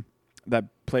meeting, that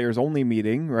players only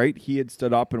meeting, right? He had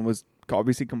stood up and was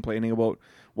obviously complaining about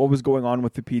what was going on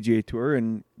with the PGA Tour,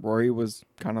 and Rory was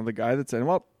kind of the guy that said,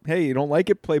 well, hey, you don't like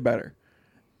it, play better.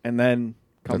 And then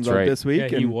comes That's out right. this week. yeah,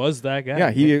 and he was that guy.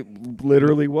 Yeah, he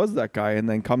literally was that guy, and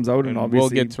then comes out and And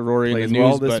obviously we'll get to Rory in plays the news,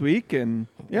 well this but week, and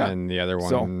yeah, And the other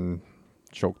So- one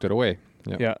choked it away.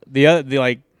 Yeah. yeah,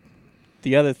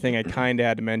 the other thing I kind of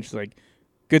had to mention, like,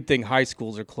 good thing high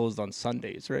schools are closed on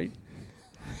Sundays, right?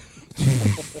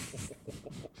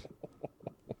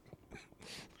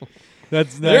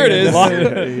 That's There it is. Lock,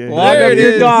 Yeah. lock There up it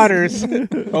your is. daughters.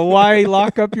 Hawaii,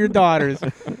 lock up your daughters.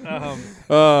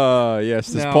 Yes,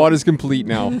 this Now- pod is complete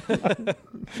now.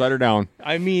 Shut her down.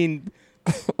 I mean,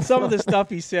 some of the stuff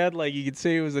he said, like you could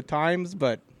say it was the Times,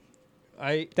 but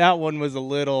that one was a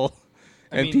little.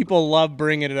 And mean- people love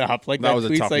bringing it up. Like That that was a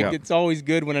tweet's tough like, one. it's always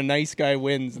good when a nice guy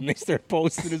wins and they start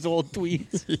posting his old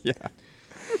tweets. Yeah.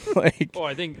 Like, Oh,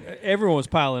 I think everyone was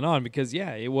piling on because,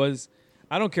 yeah, it was.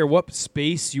 I don't care what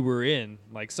space you were in.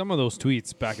 Like, some of those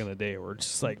tweets back in the day were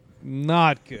just, like,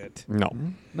 not good. No.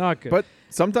 Not good. But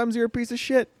sometimes you're a piece of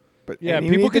shit. But yeah, and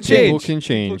you people need could to change. People can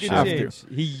change. People can Have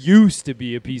change. He used to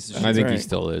be a piece of shit. I think he right.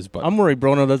 still is, but I'm worried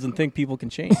Brono doesn't think people can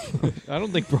change. I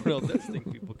don't think Brunel does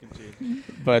think people can change.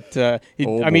 But,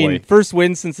 Oh, I mean, boy. first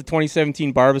win since the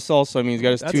 202017 Barbasol. So, I mean, he's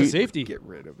got his That's a safety. Get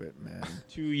rid of it, man.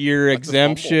 2-year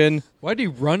exemption. Why did he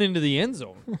run into the end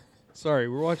zone? Sorry,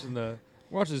 we're watching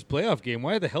this playoff game.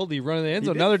 Why the hell did he run in the end He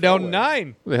zone? did Now they're down throw it.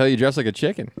 9. what the hell you dress like a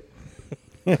chicken?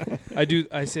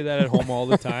 I say that at home all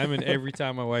the time, and every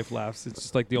time my wife laughs, it's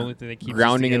just like the only thing that keeps us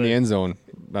Grounding in the together. end zone.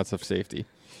 That's a safety.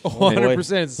 Oh, 100% it's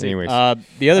the same. Anyways.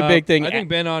 The other big thing, I think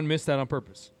Ben On missed that on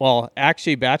purpose. well,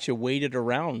 Akshay Batcha waited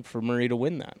around for Murray to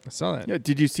win that. I saw that. Yeah,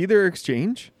 did you see their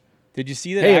exchange? Did you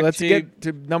see that? Hey, let's Akshay, get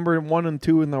to number 1 and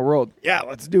 2 in the world. Yeah,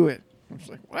 let's do it. I was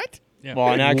like, what? Yeah. Well,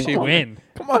 and actually win.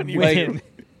 Come on, you Win.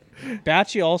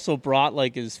 Batchy also brought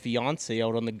like his fiance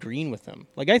out on the green with him.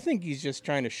 Like I think he's just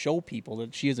trying to show people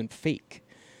that she isn't fake.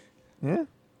 Yeah.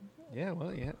 Yeah,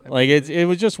 well, yeah. Like it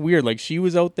was just weird. Like she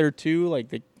was out there too.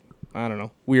 Like I don't know,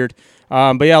 weird.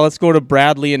 But yeah, let's go to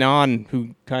Bradley and On,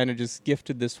 who kind of just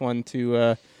gifted this one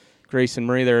to Grayson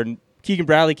Murray there. And Keegan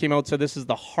Bradley came out and said this is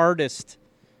the hardest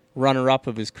runner-up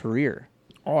of his career,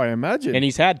 Oh, I imagine. and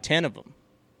he's had 10 of them.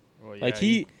 Well, yeah, Like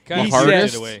he kinda The said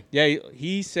hardest? it away. Yeah,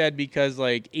 he said because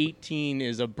like 18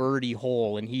 is a birdie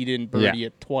hole and he didn't birdie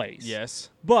it twice. Yes.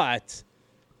 But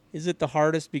is it the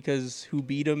hardest because who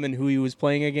beat him and who he was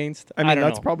playing against? I mean, don't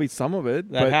that's know. probably some of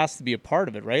it. That but has to be a part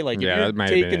of it, right? Like Yeah, if that you're might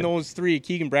have been taking it. those 3,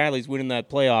 Keegan Bradley's winning that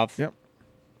playoff Yep.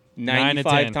 9 to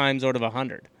 95 10. times out of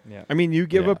 100. Yeah. I mean, you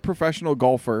give Yeah. a professional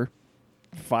golfer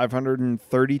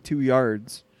 532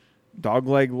 yards,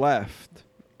 dogleg left,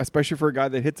 especially for a guy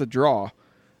that hits a draw,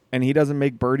 and he doesn't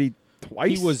make birdie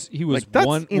twice. He was Like, that's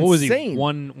one. What was he? insane.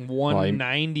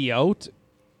 190 out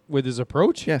with his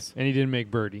approach. Yes. and he didn't make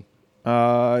birdie.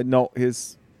 No,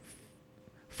 his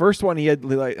first one he had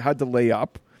to lay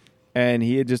up, and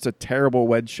he had just a terrible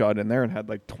wedge shot in there and had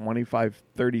like 25,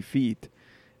 30 feet.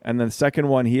 And then the second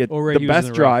one he had Oh, right, the he was in best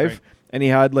the rough, drive, right. and he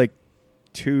had like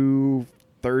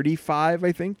 235,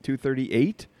 I think,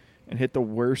 238, and hit the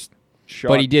worst shot.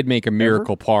 But he did make a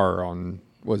miracle par on,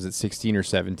 was it 16 or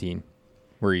 17,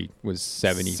 where he was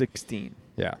 70. 16.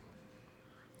 Yeah.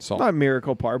 So Not a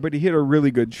miracle par, but he hit a really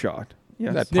good shot.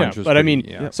 Yes. that Yeah, punch was but I pretty- mean,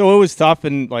 yeah. so it was tough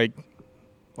and like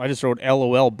I just wrote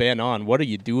LOL Ben On. What are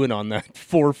you doing on that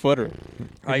 4-footer?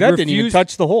 I That didn't even refuse-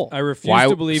 touch the hole. I refuse Why-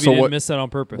 to believe so he didn't what- miss that on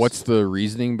purpose. What's the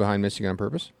reasoning behind missing it on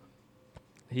purpose?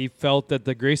 He felt that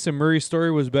the Grayson Murray story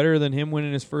was better than him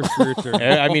winning his first career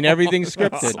tournament. I mean, everything's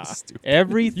scripted. You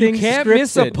Everything's can't scripted.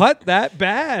 miss a putt that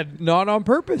bad, not on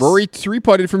purpose. Rory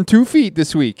 3-putted from 2 feet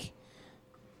this week.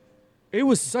 It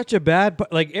was such a bad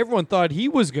putt. Like, everyone thought he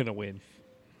was going to win.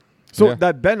 So Yeah.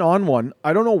 that Ben On one,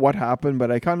 I don't know what happened,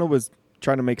 but I kind of was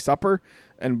trying to make supper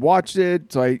and watched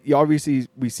it. So obviously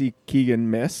we see Keegan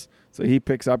miss. So he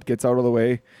picks up, gets out of the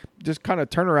way, just kind of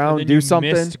turn And around, then do you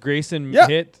something. missed Grayson Yeah.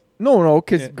 hit. No,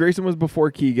 because Yeah. Grayson was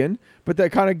before Keegan. But they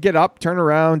kind of get up, turn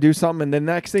around, do something, and the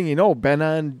next thing you know, Ben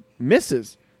On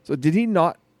misses. So did he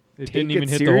not It take didn't even it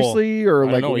hit the hole. seriously, or I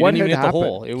don't like know, he what didn't had even hit happened? the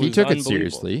hole. It was He took it unbelievable.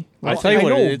 seriously. I tell you I what,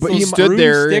 know, it's but those he Stood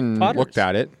there broomstick and putters. looked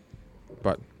at it.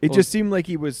 But It just seemed like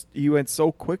he went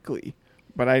so quickly.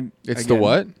 But it's the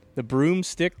what? The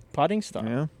broomstick putting stuff.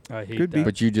 Yeah, I hate Could that. be.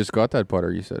 But you just got that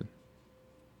putter, you said.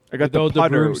 I got the Without the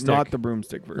putter, broomstick. not the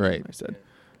broomstick version. Right. I said.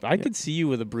 I could see you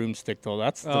with a broomstick though.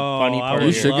 That's the Oh, funny I part. would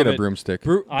You here. should love get a it. broomstick. I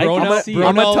Brunel- can see-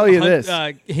 I'm gonna tell you Brunel,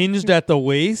 this. hinged at the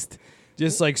waist,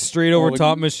 just like straight over Oh,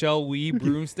 top Michelle Wee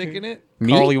broomstick in it.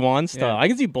 Me? Carly Wan style. Yeah. I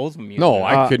can see both of them. using No, that.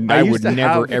 I couldn't. I I used would to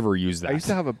never have- ever use that. I used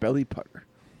to have a belly putter.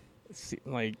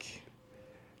 like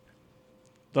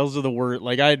those are the word.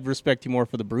 Like I'd respect you more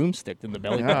for the broomstick than the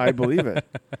belly. Yeah, I believe it.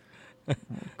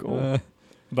 Go.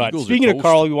 But Eagles are speaking of toast.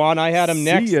 Carl Yuan, I had him See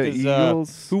next. ya, as,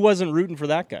 Eagles. who wasn't rooting for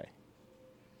that guy?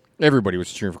 Everybody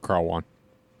was cheering for Carl Wan.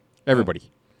 Everybody.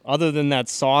 Other than that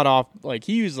sawed off, like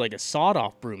he used like a sawed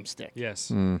off broomstick, Yes.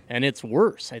 Mm. and it's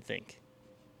worse. I think.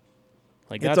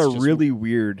 Like It's that's a just- really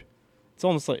weird It's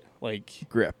almost like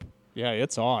grip. yeah,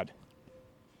 it's odd.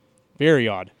 Very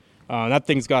odd. That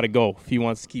thing's got to go if he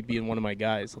wants to keep being one of my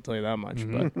guys. I'll tell you that much.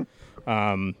 But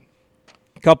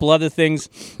a couple other things,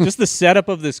 just the setup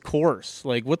of this course,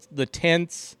 like what's the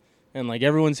tents, and like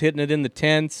everyone's hitting it in the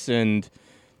tents, and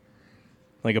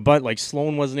like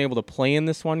Sloan wasn't able to play in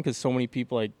this one because so many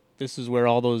people like. This is where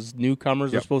all those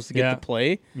newcomers are supposed to get to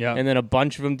play. Yeah. And then a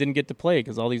bunch of them didn't get to play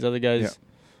because all these other guys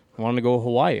wanted to go to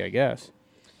Hawaii, I guess.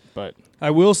 But I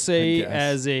will say,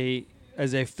 as a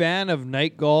fan of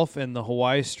night golf and the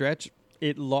Hawaii stretch,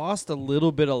 it lost a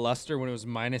little bit of luster when it was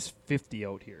minus 50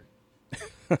 out here.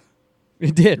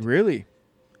 It did. Really?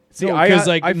 See, Because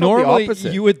I felt the normally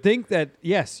opposite. you would think that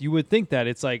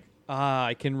it's like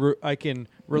I can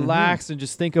relax and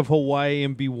just think of Hawaii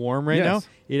and be warm right now. Yes.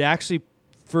 It actually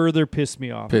further pissed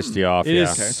me off. Pissed you off, It yeah.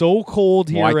 is so cold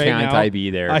here Why right can't now. I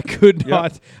be there? I could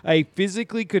not. I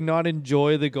physically could not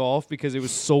enjoy the golf because it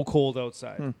was so cold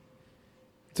outside.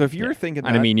 So if you were thinking And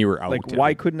I that, mean, you were out. like,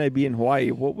 why couldn't I be in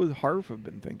Hawaii? What would Harv have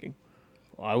been thinking?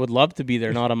 I would love to be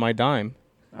there, not on my dime.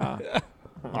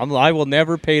 I will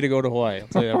never pay to go to Hawaii. I'll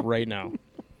tell you that right now.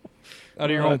 Out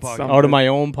of your own That's pocket. something. Out of my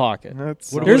own pocket.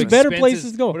 That's What something. There's about better expenses-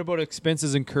 places to go. What about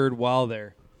expenses incurred while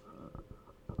there?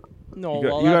 No, you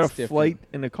got, well, you got a that's different. flight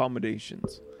and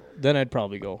accommodations. Then I'd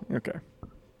probably go. Okay,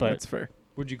 But that's fair.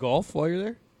 Would you golf while you're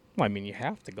there? well, I mean, you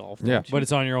have to golf. Yeah. don't you? But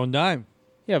it's on your own dime.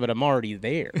 Yeah, but I'm already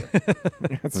there.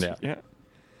 Yeah.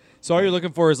 So all you're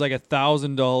looking for is like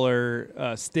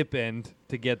 $1,000 stipend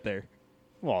to get there.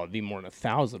 Well, it'd be more than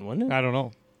 1,000, wouldn't it? I don't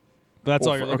know. But that's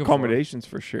Well, all you're for looking accommodations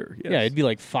for sure. Yes. Yeah, it'd be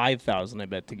like 5,000, I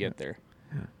bet, to get there,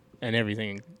 and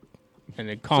everything, and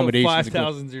for. So accommodations.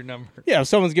 5,000 is your number. Yeah, if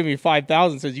someone's giving me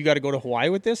 5,000, says you got to go to Hawaii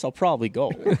with this, I'll probably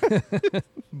go.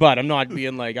 But I'm not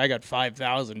being like I got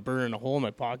 5,000 burning a hole in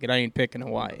my pocket. I ain't picking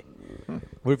Hawaii.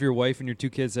 What if your wife and your 2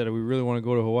 kids said, we really want to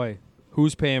go to Hawaii?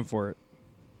 Who's paying for it?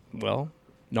 Well,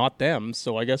 not them,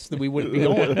 so I guess that we wouldn't be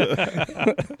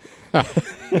going.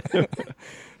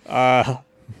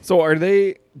 So are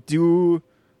they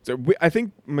I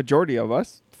think majority of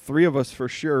us, 3 of us for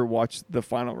sure, watched the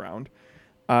final round.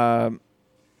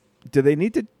 Do they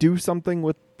need to do something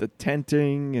with the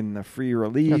tenting and the free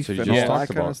relief That's what you and all just that talked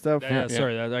kind about. of stuff? Yeah,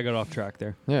 sorry, I got off track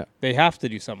there. Yeah. They have to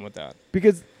do something with that.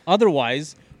 Because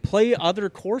Otherwise, play other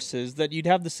courses that you'd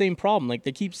have the same problem. Like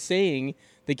they keep saying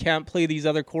they can't play these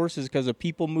other courses because of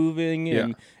people moving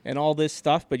and all this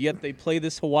stuff, but yet they play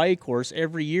this Hawaii course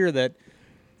every year that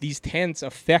these tents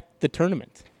affect the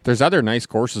tournament. There's other nice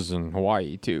courses in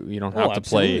Hawaii too. You don't have to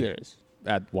absolutely play there is.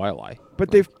 at Wailea.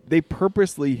 But they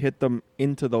purposely hit them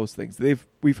into those things.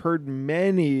 We've heard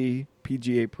many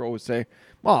PGA pros say,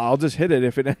 "Well, I'll just hit it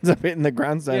if it ends up hitting the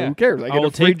grandstand. Who cares? I get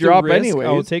a free drop anyway."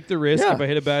 I will take the risk. Yeah. If I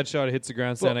hit a bad shot, it hits the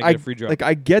grandstand, Well, I get a free drop. Like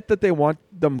I get that they want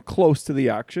them close to the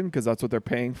action because that's what they're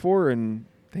paying for, and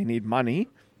they need money.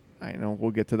 I know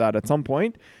we'll get to that at some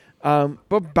point,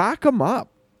 but back them up,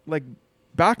 like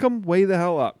back them way the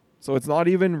hell up. So it's not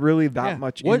even really that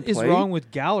much. What in is play. wrong with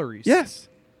galleries? Yes.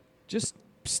 Just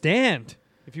stand.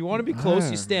 If you want to be close,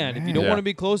 you stand. If you don't Yeah. want to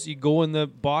be close, you go in the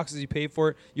boxes, you pay for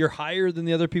it. You're higher than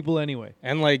the other people anyway.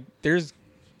 And like there's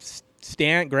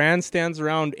grandstands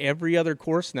around every other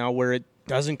course now where it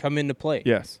doesn't come into play.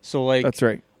 Yes. So like That's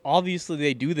right. obviously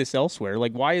they do this elsewhere.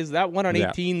 Like why is that one on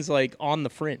Yeah. 18s like on the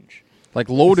fringe? Like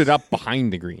load it up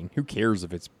behind the green. Who cares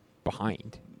if it's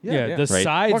behind? Yeah, yeah. the Right.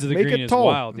 sides Look, of the make green it is tall.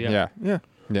 wild. Yeah. Yeah.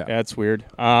 Yeah. That's weird.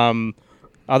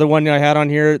 Other one I had on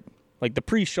here, like the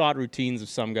pre-shot routines of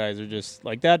some guys are just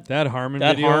like that. That Harmon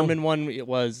That video. Harmon one, it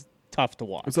was tough to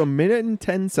watch. It's a minute and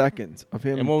 10 seconds of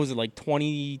him. And what was it, like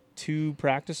 22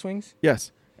 practice swings?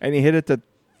 Yes. And he hit it to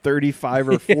 35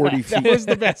 or 40 Yeah, feet. that was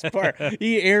the best part.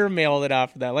 He airmailed it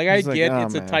after that. Like I He's like, get "Oh,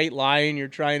 it's a man." tight line, you're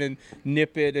trying to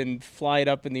nip it and fly it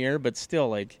up in the air, but still,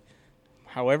 like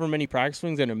however many practice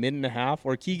swings in a minute and a half,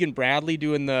 or Keegan Bradley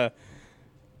doing the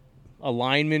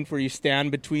alignment where you stand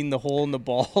between the hole and the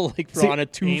ball, like See, on a Aim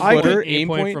 2-footer point- aim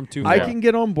point from 2 I feet. can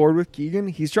get on board with Keegan.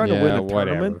 He's trying to win Yeah, the whatever.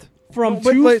 tournament. from No,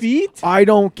 but 2 like, feet. I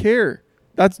don't care.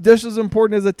 That's just as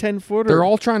important as a 10-footer. They're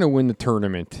all trying to win the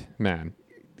tournament, man.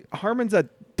 Harmon's at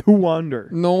 2 under.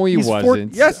 No, he He's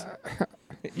wasn't. Yes,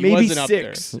 He maybe wasn't up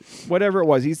there. 6. Whatever it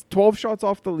was. He's 12 shots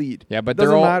off the lead. Yeah, but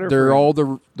Doesn't matter for they're him. all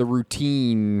the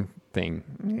routine thing.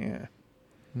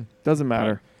 Yeah. Doesn't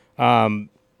matter.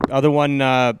 Other one,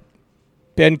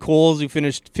 Ben Coles, who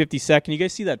finished 52nd. You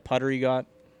guys see that putter he got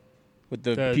with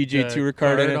the PGA Tour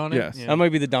card in it? on Yes. Yeah. That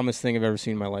might be the dumbest thing I've ever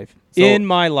seen in my life. So- in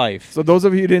my life. So those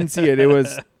of you who didn't see it, it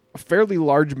was a fairly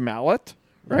large mallet,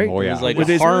 right? Oh, It yeah. was like With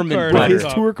a his Harmon card With on his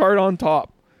top. tour card on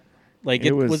top. Like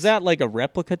it was was- that like a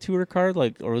replica tour card,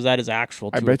 like, or was that his actual?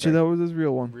 I tour bet you card? that was his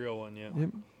real one. Real one, yeah. Yep.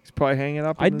 He's probably hanging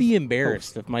up. in I'd be his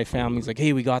embarrassed if my family's like,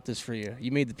 "Hey, we got this for you.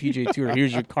 You made the PGA Tour.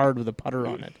 Here's your card with a putter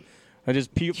on it." I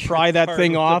just pry that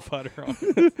thing off.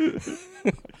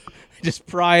 Just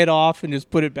pry it off and just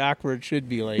put it back where it should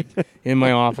be, like in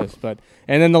my office.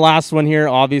 And then the last one here,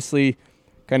 obviously,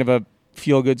 kind of a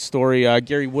feel-good story.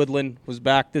 Gary Woodland was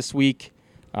back this week.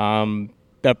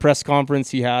 That press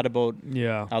conference he had about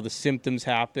how the symptoms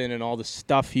happen and all the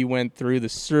stuff he went through, the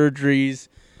surgeries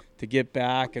to get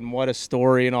back, and what a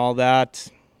story and all that.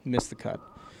 Missed the cut.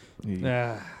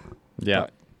 Yeah.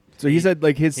 So he said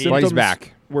like his symptoms he's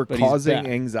back. were But he's causing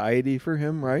back. anxiety for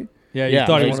him, right? Yeah, you Yeah,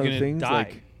 thought he like was one of going the to things, die.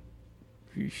 like-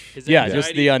 His Yeah, anxiety-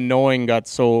 just the unknowing got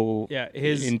so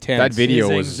his intense. That video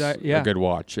His was anxi- a good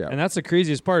watch. Yeah. And that's the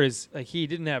craziest part is like he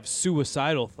didn't have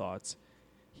suicidal thoughts.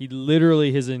 He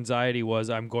literally, his anxiety was,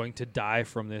 I'm going to die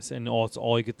from this, and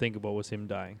all he could think about was him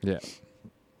dying. Yeah.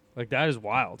 Like that is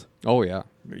wild. Oh yeah.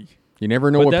 You never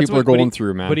know But what that's people are but going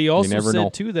through, man. But he also you never said know.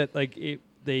 too that like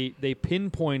they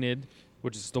pinpointed,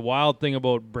 which is the wild thing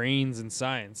about brains and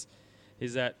science,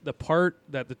 is that the part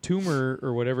that the tumor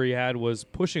or whatever he had was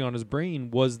pushing on his brain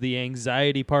was the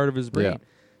anxiety part of his brain. Yeah.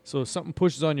 So if something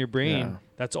pushes on your brain, Yeah.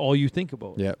 that's all you think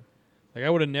about. Yeah. Like I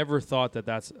would have never thought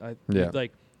that's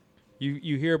like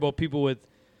you hear about people with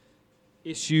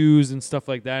issues and stuff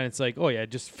like that, and it's like, oh yeah,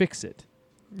 just fix it.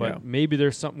 But Yeah. maybe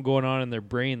there's something going on in their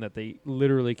brain that they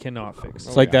literally cannot fix.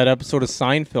 It's like that episode of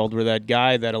Seinfeld where that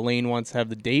guy that Elaine wants to have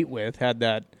the date with had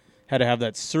to have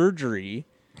that surgery.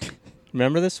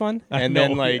 Remember this one? I And know,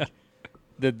 then like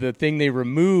the thing they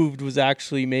removed was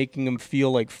actually making him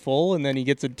feel like full, and then he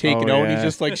gets it taken Oh, out and yeah. he's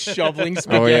just like shoveling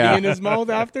spaghetti yeah. in his mouth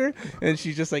after, and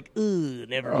she's just like, "Ooh,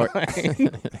 never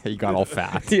mind." He got all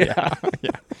fat. yeah.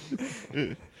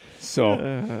 So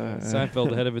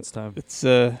Seinfeld ahead of its time. it's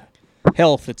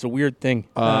health. It's a weird thing.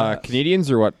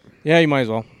 Canadians or what? Yeah, you might as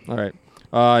well. All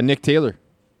right. Nick Taylor.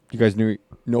 You guys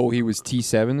know he was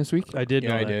T7 this week? I did Yeah,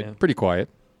 know I that. did. Yeah. Pretty quiet,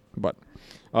 but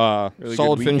Really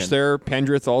solid good finish weekend. there.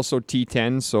 Pendrith also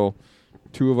T10, so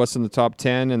two of us in the top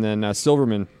 10, and then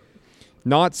Silverman.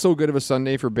 Not so good of a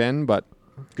Sunday for Ben, but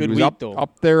Good he was week, though.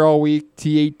 up there all week.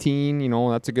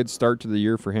 T18, that's a good start to the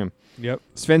year for him. Yep.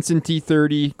 Svensson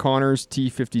T30, Connors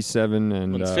T57,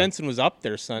 and When Svensson was up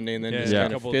there Sunday and then just Yeah.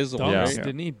 kind of fizzled. Dumps, Right?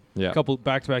 didn't he? yeah. A couple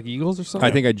back-to-back Eagles or something.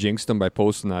 I think I jinxed him by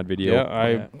posting that video. Yeah, I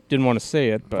Yeah. didn't want to say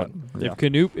it, but Yeah. If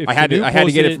Canoop, I had to get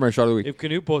posted it for my shot of the week. If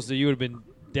Canoop posted, you would have been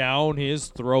down his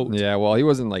throat. Yeah, well, he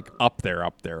wasn't like up there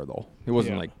though. He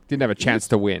wasn't Yeah. like didn't have a chance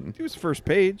to win. He was first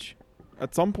page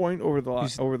at some point over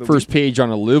the First week. page on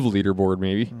a live leaderboard,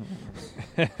 maybe.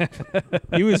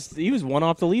 he was one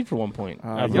off the lead for one point.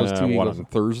 After those two what Eagles. on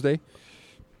Thursday?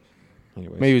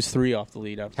 Anyways, Maybe it was 3 off the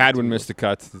lead. After Hadwin the missed the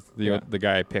cut. The Yeah. the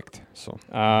guy I picked. So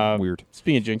Eagles. weird.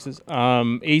 Speaking of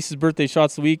jinxes, Ace's birthday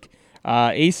shots of the week.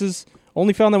 Aces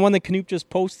only found the one that Canoop just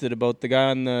posted about the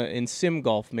guy in Sim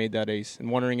Golf made that ace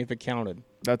and wondering if it counted.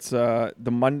 That's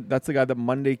that's the guy that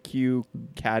Monday Q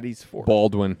caddies for.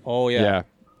 Baldwin. Oh yeah,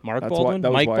 Mark That's Baldwin, that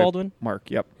was Mike why- Baldwin. Mark.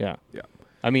 Yep. Yeah, Yeah.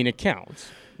 I mean, it counts.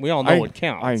 We all know it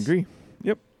counts. I agree.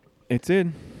 Yep. It's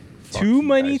in. Too you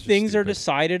many guys are things are stupid.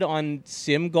 decided on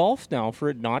Sim Golf now for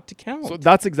it not to count. So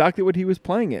that's exactly what he was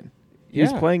playing in. He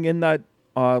was Yeah. playing in that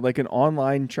like an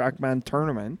online TrackMan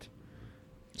tournament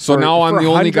So For- now I'm for the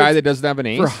only guy hundreds- that doesn't have an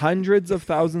ace. for hundreds of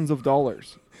thousands of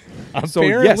dollars. So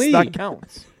Apparently. yes, that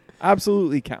counts.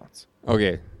 Absolutely counts.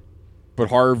 Okay, but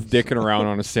Harv dicking around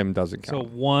on a sim doesn't So count.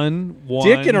 one,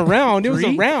 Dicking around. It was a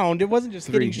three? round. It wasn't just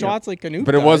hitting Three, shots like Canoop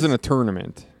But it does. wasn't a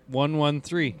tournament.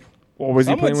 1-1-3. Or was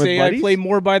Some he playing would with say buddies? I play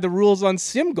more by the rules on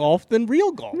Sim Golf than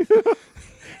real golf.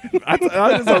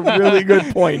 That is a really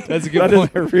good point. That's a good That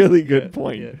point. is a really good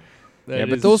point. Yeah,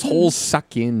 but those holes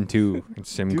suck in too in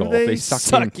sim Do golf. they suck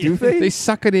suck in. in? Do they? They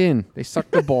suck it in. They suck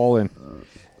the ball in.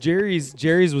 Jerry's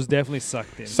was definitely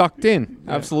sucked in. Sucked in.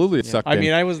 Absolutely, it sucked I in.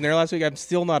 mean, I wasn't there last week. I'm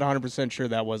still not 100% sure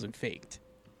that wasn't faked.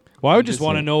 Well, I would I'm just just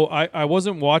want to saying. know. I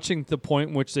wasn't watching the point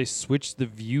in which they switched the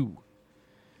view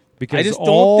because I just don't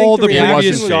all think the the previous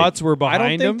reaction- shots were I don't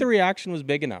behind think him. the reaction was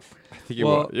big enough. I think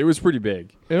well- it was pretty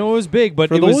big. It was big, but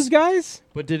For it those was. guys?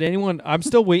 But did anyone? I'm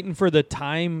still waiting for the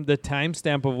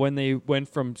timestamp of when they went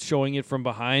from showing it from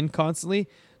behind constantly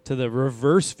to the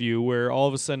reverse view, where all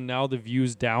of a sudden now the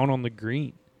view's down on the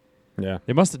green. Yeah.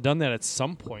 They must have done that at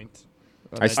some point.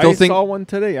 I still I think. saw one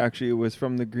today. Actually, it was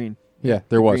from the green. Yeah,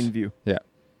 there was. Green view. Yeah.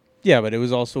 Yeah, but it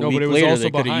was also No, a week but it was later. also They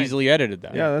could have behind. easily edited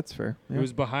that. Yeah, that's fair. It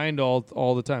was behind all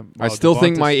the time. I Wow, still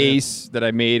think Devonta my Smith. ace that I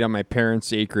made on my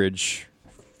parents' acreage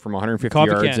from 150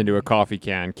 Coffee yards can. into a coffee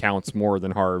can counts more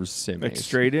than Harv's sim like ace.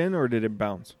 straight in, or did it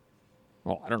bounce?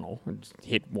 Oh, I don't know. It just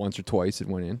hit once or twice. It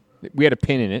went in. We had a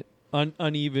pin in it.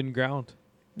 Uneven ground.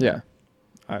 Yeah.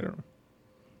 I don't know.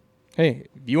 Hey,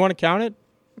 if you want to count it,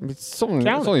 It's only,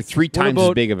 Count it's it. only 3 times as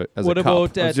about- big of it as what a cup.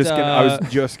 about I was at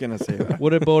just gonna say that.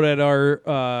 what about at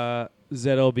our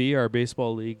ZLB, our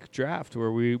baseball league draft,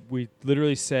 where we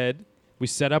literally said we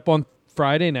set up on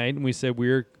Friday night and we said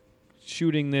we're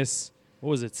shooting this. What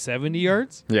was it? 70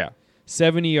 yards. Yeah.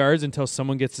 70 yards until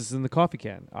someone gets us in the coffee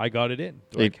can. I got it in.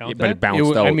 Do I count But that? it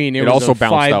bounced out. I mean, it, was also a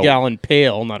bounced out. 5-gallon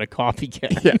pail, not a coffee can.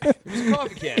 Yeah. It was a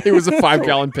coffee can. It was a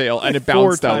 5-gallon pail, and it 4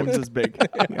 bounced out. times as big.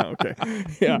 Yeah, okay.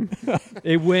 Yeah.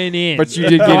 It went in. But you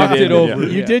did get Knocked it in, over. yeah.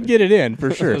 You did get it in,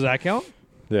 for sure. Does that count?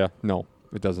 Yeah. No,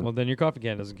 it doesn't. Well, then your coffee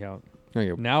can doesn't count. There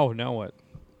you go. Now what?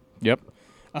 Yep.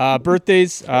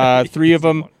 Birthdays, 3 of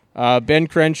them. Ben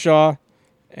Crenshaw,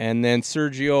 and then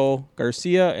Sergio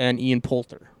Garcia and Ian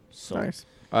Poulter. So Nice.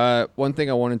 One thing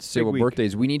I wanted to say Big about week.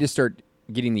 birthdays, we need to start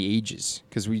getting the ages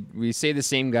because we say the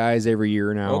same guys every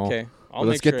year now. Okay. Well,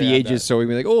 let's get the ages so we can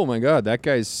be like, oh my god, that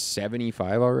guy's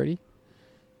 75 already.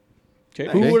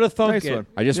 Okay. Who Okay. would have thunk Nice it? one.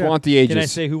 I just Yeah. want the ages. Can I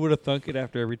say who would have thunk it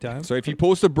after every time? So if you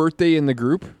post a birthday in the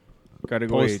group, Gotta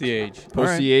go Post age. the age. post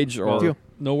Alright. the age or Deal.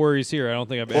 No worries here. I don't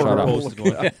think I've Shut ever up. posted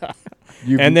one.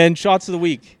 you And then shots of the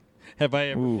week. Have I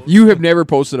ever? Ooh. you have never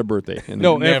posted a birthday. In the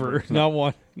No, group. Never. never. Not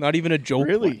one. Not even a joke.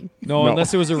 Really? one. No, No.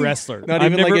 unless it was a wrestler. Not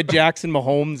I've even never, like a Jackson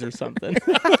Mahomes or something.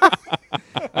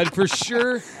 and for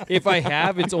sure, if I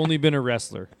have, it's only been a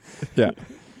wrestler. Yeah.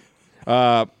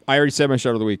 I already said my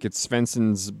shot of the week. It's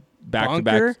Svensson's back-to-back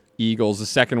Bunker? Eagles, the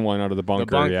second one out of the bunker.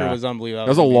 the bunker yeah. was unbelievable. That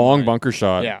was a long mine. bunker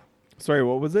shot. Yeah. Sorry,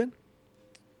 what was it?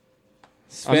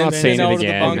 I'm not Svenson saying out it of the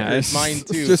again. bunker is mine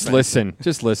too. Just Svenson. listen.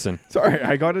 Just listen. Sorry,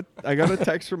 I got a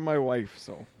text from my wife,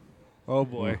 so Oh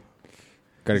boy.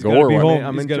 Gotta He's go gotta or be what? home.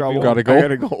 I'm He's in gotta be trouble. home. Gotta go? I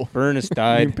gotta go. Furnace You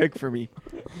died. can pick for me.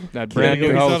 That Gotta brand go.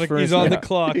 new He's house. on, the, Furnace he's on the died.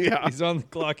 clock. Yeah. He's on the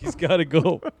clock. He's got to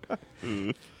go.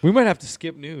 We might have to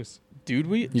skip news. Dude,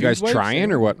 You guys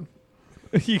trying or what?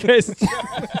 You guys.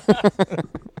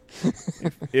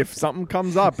 If something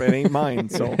comes up, it ain't mine.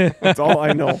 So that's all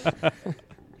I know.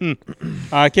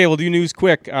 Okay, we'll do news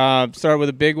quick. Start with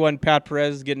a big one. Pat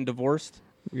Perez getting divorced.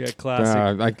 We got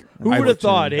classic. Like Who would have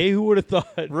thought, eh? Who would have thought?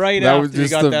 Right That was after he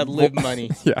just got the that live money.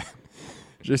 Yeah.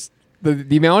 Just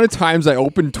the amount of times I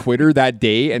opened Twitter that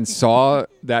day and saw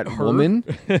that woman,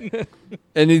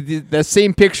 and that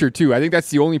same picture too. I think that's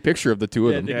the only picture of the two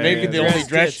of Yeah, them. the- Maybe yeah, the yeah. only Dress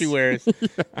dress tits. she wears.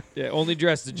 Yeah, only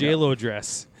dress, the J-Lo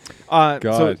dress. So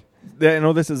God. I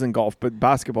know this isn't golf, but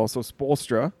basketball. So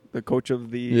Spoelstra, the coach of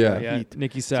the Yeah. Yeah, Heat,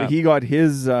 Nikki so Sapp. he got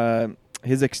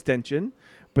his extension,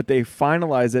 but they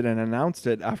finalized it and announced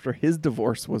it after his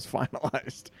divorce was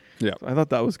finalized. Yeah. So I thought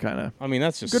that was kind of I mean,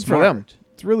 that's just good smart. for them.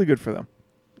 It's really good for them.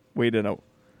 Wait it out.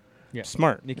 Yeah.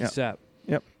 Smart. Nikki Yeah. Sapp.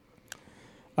 Yep.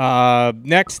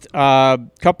 Next,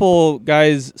 couple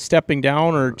guys stepping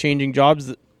down or changing jobs.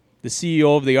 The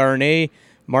CEO of the RNA,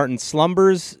 Martin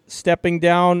Slumbers, stepping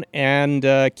down, and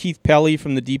Keith Pelly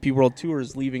from the DP World Tour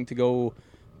is leaving to go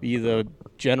be the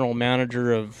general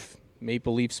manager of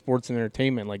Maple Leaf Sports and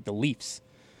Entertainment, like the Leafs.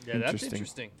 Yeah, that's Interesting.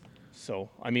 interesting. So,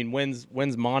 I mean,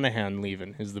 when's Monahan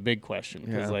leaving is the big question.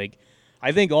 Because, Yeah. like,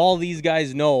 I think all these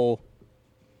guys know,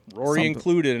 Rory Something.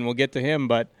 included, and we'll get to him,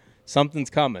 but something's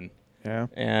coming. Yeah.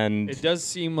 And It does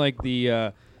seem like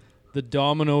the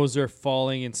dominoes are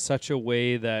falling in such a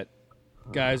way that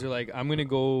guys are like, I'm going to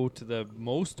go to the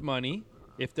most money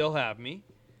if they'll have me,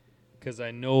 because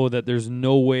I know that there's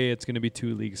no way it's going to be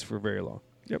 2 leagues for very long.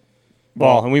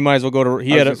 Well, and we might as well go to. I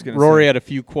was just gonna Rory say. had a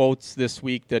few quotes this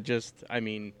week that just, I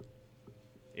mean,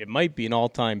 it might be an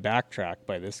all-time backtrack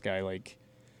by this guy, like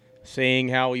saying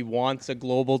how he wants a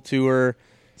global tour,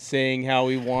 saying how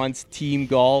he wants team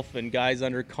golf and guys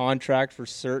under contract for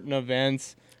certain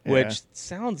events, Yeah. which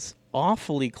sounds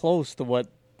awfully close to what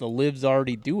the Liv's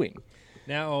already doing.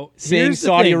 Now, Saying here's the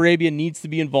Saudi thing. Arabia needs to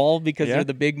be involved because Yeah. they're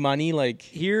the big money, like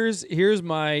Here's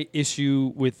my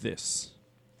issue with this.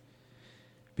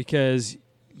 Because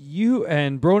you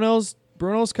and Brunel's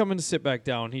coming to sit back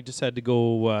down. He just had to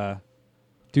go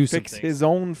do Fix something. his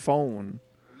own phone.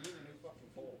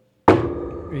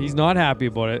 He's not happy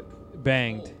about it.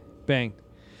 Banged.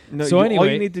 No, So all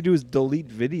anyway- you need to do is delete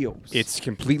videos. It's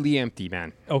completely empty,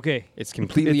 man. Okay. It's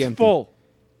completely it's empty. full.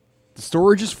 The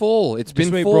storage is full. It's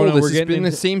been wait, full. Bruno, we're This has getting been the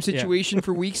into- same yeah. situation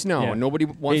for weeks now, Yeah. and nobody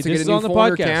wants Hey, to this get is a new on the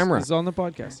phone or podcast. camera. This is on the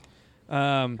podcast.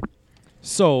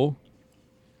 So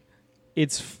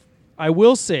I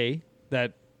will say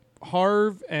that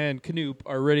Harv and Knoop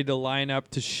are ready to line up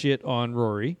to shit on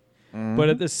Rory, but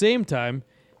at the same time,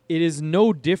 it is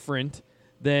no different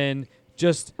than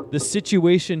just the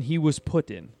situation he was put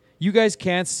in. You guys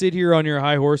can't sit here on your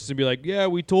high horses and be like, "Yeah,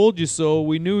 we told you so.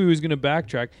 We knew he was going to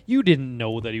backtrack." You didn't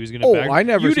know that he was going to backtrack. I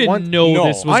never You didn't once- know No,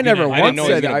 this was. I never gonna I didn't once know he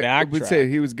was said gonna I would say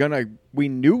he was gonna. We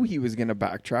knew he was gonna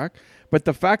backtrack, but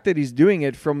the fact that he's doing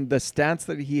it from the stance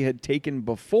that he had taken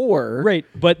before, Right,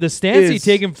 but the stance he is-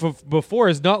 taken before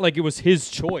is not like it was his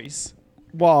choice.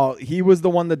 Well, he was the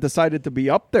one that decided to be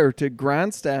up there to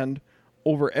grandstand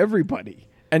over everybody,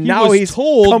 and He now was he's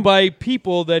told by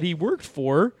people that he worked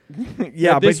for.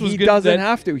 yeah, that but this was he good- doesn't that-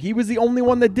 have to. He was the only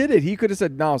one that did it. He could have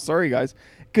said, "No, sorry guys,"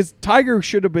 because Tiger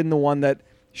should have been the one that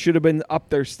should have been up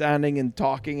there standing and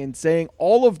talking and saying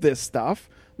all of this stuff,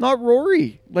 not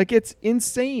Rory. Like, it's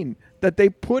insane that they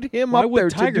put him Why up there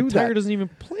would Tiger? to do Tiger that. doesn't even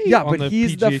play. Yeah, on but the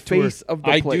he's PGA the Tour. face of the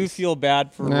I place. do feel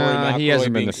bad for Nah, Rory he McIlroy hasn't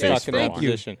been being the stuck face in for that long.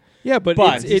 position. Yeah, but,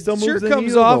 But he it still sure moves the comes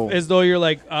needle, off though. as though you're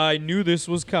like, I knew this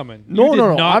was coming. No, You did no,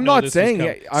 no, not I'm know not this was saying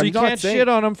coming. it. So I'm you not can't saying- shit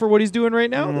on him for what he's doing right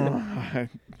now. Then?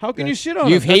 How can you shit on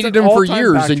You've him? hated an him for all-time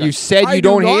years, and backtrack. you said I you do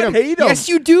don't not hate him. Yes,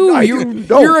 you do. I You're, do.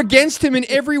 No. you're against him in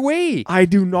every way. I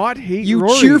do not hate You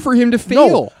Rory. cheer for him to fail.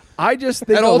 No, I just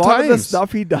think At a all lot of the times.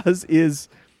 stuff he does is,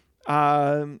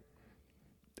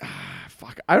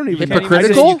 fuck, I don't even.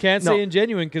 Hypocritical? You can't No. say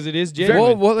ingenuine because it is Well,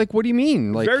 genuine. what do you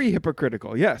mean? Like, Very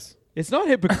hypocritical. Yes. It's not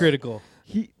hypocritical.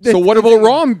 so what about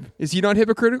Rom? Is he not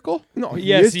hypocritical? No, he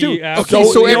Yes, is he too. absolutely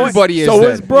Okay, so you know what? everybody is So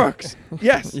then. is Brooks.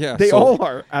 Yes, Yeah, they so- all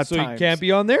are at So times. you can't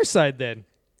be on their side then.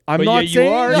 I'm but not yet you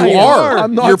saying are. that. You are.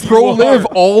 I'm not. You're pro live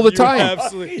all the You time.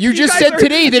 absolutely- You just guys said are-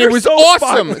 today that it you're was so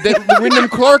awesome fucked. that Wyndham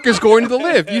Clark is going to the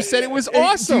live. You said it was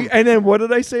awesome. And then what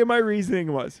did I say my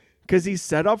reasoning was? Because he's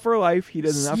set up for life. He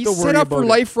doesn't have He's to worry set up about for it.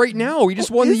 life right now. He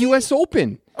just won the U.S.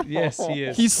 Open. Yes, he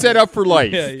is. He's set up for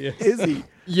life. Yeah, yeah. Is he?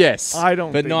 Yes. I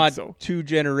don't But think not so. 2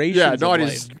 generations. Yeah, of not life.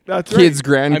 his That's kids,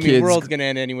 right. I grandkids, mean, world's gonna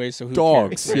end anyway, so who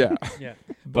dogs. cares? Yeah. Yeah.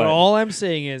 But But- all I'm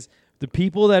saying is the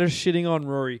people that are shitting on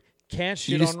Rory can't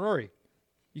shit just- on Rory.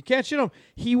 You can't shit on him.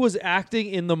 He was acting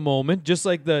in the moment, just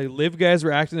like the live guys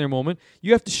were acting in their moment.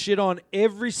 You have to shit on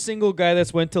every single guy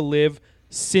that's went to live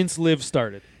since live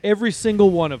started. Every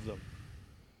single one of them.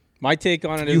 My take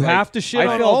on it is You like, have to shit I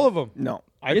on felt- all of them. No.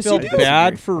 I Yes, felt you do.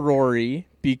 bad for Rory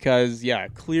because, yeah,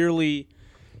 clearly,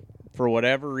 for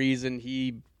whatever reason,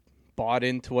 he bought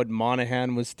into what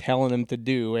Monahan was telling him to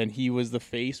do, and he was the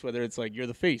face. Whether it's like, you're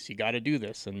the face, you got to do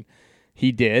this, and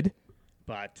he did.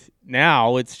 But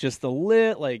now it's just a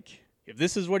like, if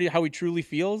this is how he truly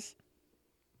feels,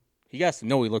 he has to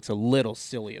know he looks a little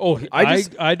silly. Oh, about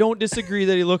it. I don't disagree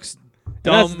that he looks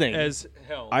that's the dumb thing. as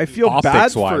hell. I feel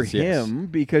bad for Optics-wise, yes. him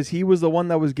because he was the one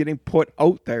that was getting put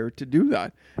out there to do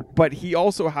that. But he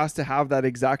also has to have that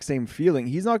exact same feeling.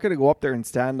 He's not going to go up there and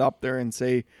stand up there and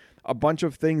say a bunch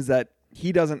of things that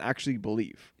he doesn't actually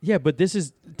believe. Yeah, but this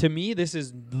is, to me, this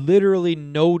is literally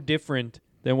no different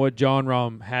than what John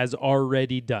Rahm has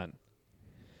already done.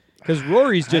 Because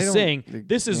Rory's I just don't saying, think-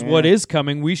 this is yeah. what is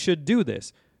coming, we should do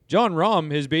this. John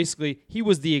Rahm is basically, he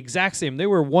was the exact same. They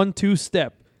were 1-2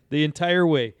 step the entire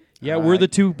way. Yeah, we're the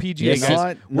two PGA yes, guys.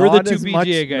 not- We're not the two as PGA much-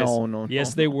 guys. no,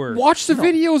 Yes, no. they were. Watch the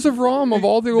videos of Rom of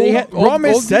all the old, had- old, Rom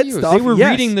has old said videos. stuff. They were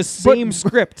Yes, reading the but- same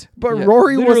script. But Yeah.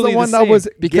 Rory was Literally the the one that same. was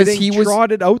Because getting he was-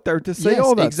 trotted out there to say Yes,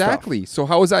 all that exactly. So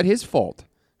how is that his fault?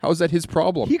 How is that his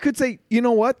problem? stuff. He could say, you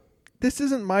know what? This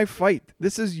isn't my fight.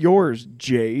 This is yours,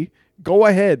 Jay. Go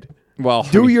ahead. well,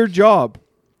 Do your job.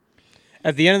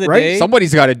 At the end of the Right? day,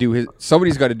 somebody's got to do his.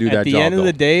 Somebody's got to do at that the job. end of though.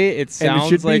 the day, it And it sounds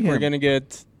should be like we're him. going to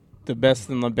get the best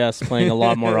and the best playing a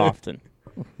lot more often.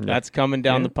 That's coming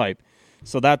down the pipe.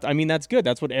 So that's good.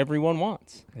 That's what everyone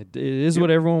wants. It is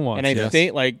what everyone wants. And I yes.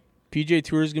 think like PGA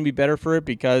Tour is going to be better for it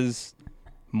because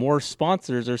more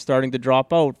sponsors are starting to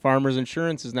drop out. Farmers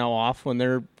Insurance is now off when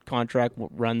their contract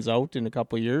runs out in a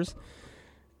couple of years.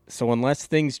 So unless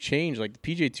things change, like the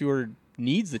PGA Tour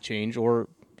needs the change, or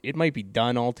it might be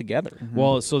done altogether.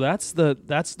 Well, so that's the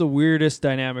weirdest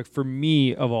dynamic for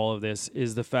me of all of this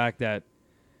is the fact that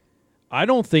I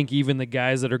don't think even the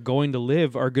guys that are going to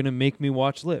live are going to make me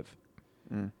watch live.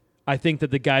 I think that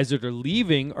the guys that are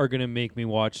leaving are going to make me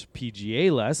watch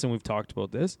PGA less, and we've talked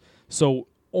about this. So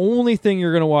only thing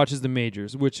you're going to watch is the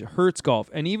majors, which hurts golf.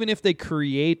 And even if they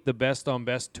create the best on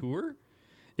best tour,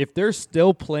 if they're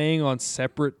still playing on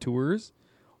separate tours,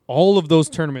 all of those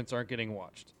tournaments aren't getting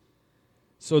watched.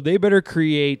 So they better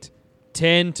create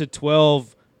 10 to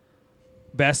 12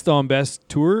 best on best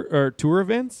tour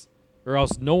events, or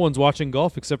else no one's watching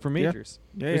golf except for majors.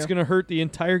 Yeah, It's yeah. going to hurt the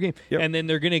entire game. Yep. And then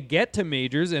they're going to get to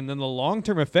majors, and then the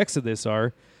long-term effects of this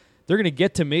are they're going to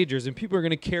get to majors, and people are going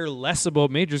to care less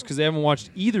about majors because they haven't watched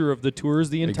either of the tours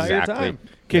the entire Exactly. time.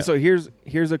 Okay, so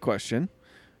here's a question.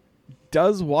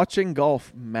 Does watching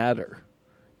golf matter?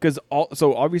 Because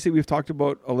so obviously we've talked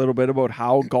about a little bit about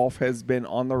how golf has been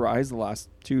on the rise the last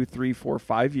 2, 3, 4,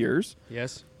 5 years.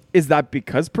 Yes. Is that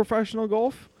because professional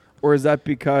golf, or is that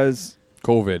because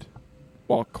COVID.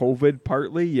 COVID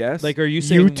partly? Yes. Like, are you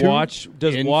saying YouTube? watch affect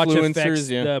Influencers,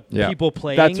 the Yeah. people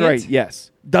playing That's it? right.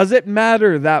 Yes. Does it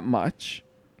matter that much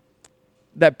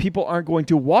that people aren't going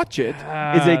to watch it?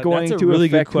 Is it going that's a to really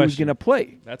good affect who's question. going to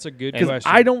play? That's a good Because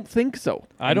question. I don't think so.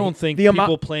 I don't think the people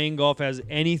amount- playing golf has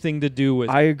anything to do with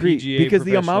I agree, PGA because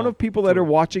the amount professional of people that tour. are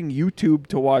watching YouTube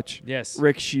to watch Yes.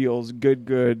 Rick Shields,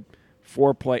 Good,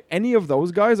 Foreplay, any of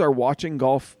those guys are watching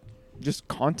golf, just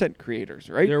content creators,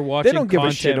 right? They're watching They don't give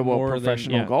a shit content about more than-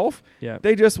 professional yeah. golf. Yeah.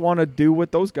 They just want to do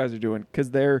what those guys are doing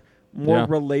because they're more Yeah.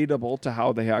 relatable to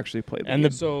how they actually play the And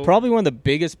game. So- probably one of the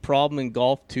biggest problem in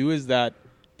golf too is that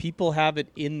people have it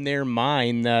in their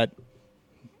mind that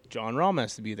John Rahm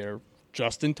has to be there,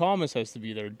 Justin Thomas has to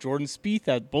be there, Jordan Spieth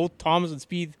has. Both Thomas and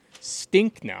Spieth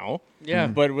stink now. Yeah.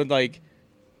 But with why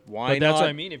But that's not? what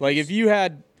I mean, if If you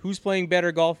had who's playing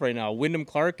better golf right now, Wyndham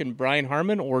Clark and Brian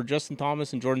Harmon, or Justin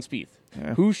Thomas and Jordan Spieth?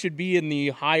 Yeah. Who should be in the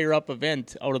higher up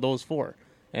event out of those four?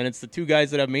 And it's the two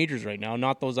guys that have majors right now,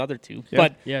 not those other two. Yeah.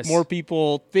 But Yes. more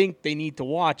people think they need to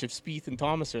watch if Spieth and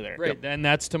Thomas are there. Right, and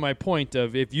that's to my point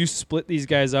of if you split these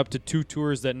guys up to two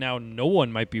tours that now no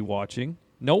one might be watching,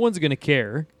 no one's going to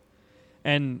care,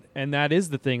 and that is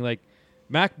the thing. Like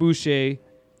Mac Boucher,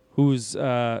 who's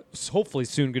hopefully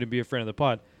soon going to be a friend of the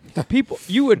pod. People,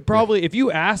 you would probably if you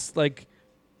asked like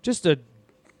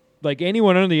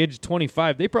anyone under the age of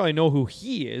 25, they probably know who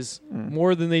he is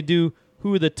more than they do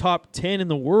who the top 10 in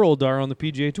the world are on the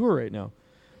PGA Tour right now,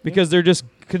 because they're just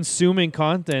consuming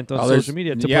content on There's- social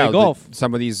media to yeah, play golf.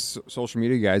 Some of these social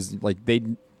media guys, like they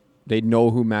know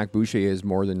who Mac Boucher is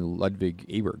more than Ludwig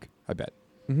Aberg, I bet.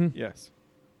 Yes.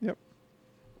 Yep.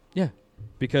 Yeah,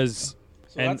 because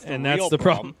So that's the and that's real the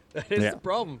problem. problem. That is Yeah. the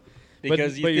problem.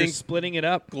 Because but you you're think splitting it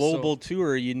up. global so-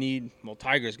 tour, you need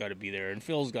Tiger's got to be there, and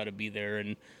Phil's got to be there,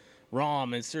 and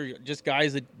Rahm and Sergio, just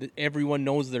guys that everyone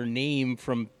knows their name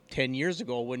from 10 years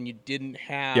ago when you didn't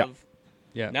have.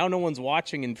 Yeah. Now no one's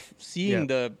watching and seeing Yeah.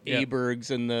 the Yeah.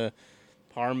 Abergs and the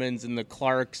Harmons and the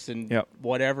Clarks and Yep.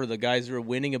 whatever, the guys who are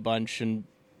winning a bunch, and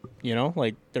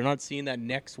they're not seeing that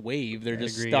next wave. They're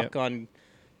just agree, stuck on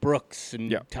Brooks and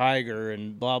Yep. Tiger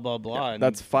and blah blah blah. And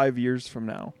That's 5 years from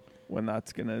now when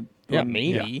that's gonna. yeah, when-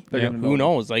 maybe. they're Yeah. gonna Who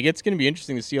know. knows? Like, it's going to be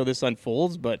interesting to see how this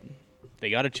unfolds, but they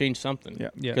got to change something. Yeah.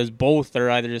 Yeah. Because both are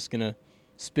either just going to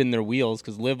spin their wheels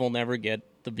because Liv will never get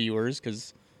the viewers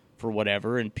because for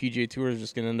whatever, and PGA Tour is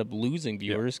just going to end up losing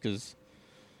viewers because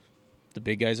the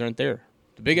big guys aren't there.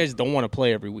 The big guys don't want to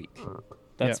play every week.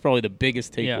 That's Yeah. probably the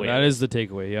biggest takeaway. Yeah, that is the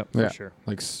takeaway. Yep, for Yeah. sure.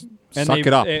 Like And suck they-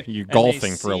 it up. and You're they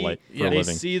golfing for a see- for yeah, a they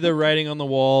living. see the writing on the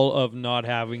wall of not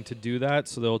having to do that,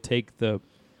 so they'll take the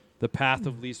path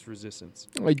of least resistance.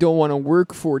 I don't want to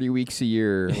work 40 weeks a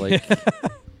year. Like,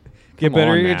 Get Come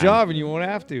better on, at your man. job, and you won't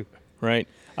have to. Right.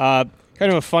 Kind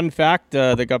of a fun fact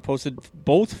that got posted.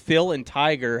 Both Phil and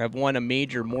Tiger have won a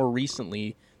major more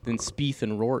recently than Spieth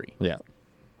and Rory. yeah,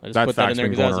 I just that put that in fact's there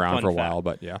been 'cause that going was a around fun for a fact. while,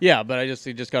 but yeah. Yeah, but it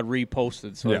just got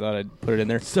reposted, so I Yeah. thought I'd put it in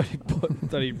there. Thought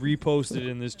he reposted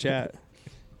in this chat.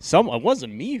 It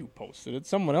wasn't me who posted it.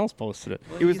 Someone else posted it.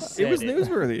 It was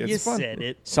newsworthy. It's fun.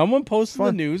 it. Someone posted the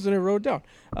Fun. news and I wrote down.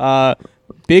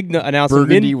 Big announcement.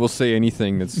 Burgundy will say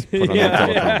anything that's put on that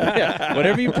telephone. Yeah,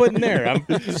 whatever you put in there,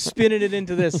 I'm spinning it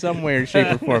into this somewhere,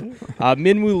 shape, or form.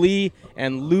 Minwoo Lee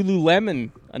and Lululemon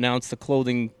announced a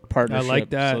clothing partnership.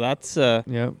 that. So that's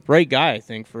Yeah. right guy, I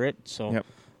think, for it. So, Yep.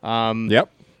 Yep.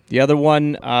 The other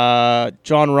one,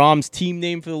 John Rahm's team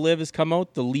name for the Live has come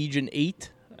out, the Legion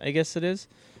 8, I guess it is.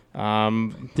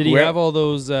 Did he have all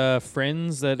those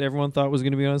friends that everyone thought was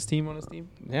going to be on his team?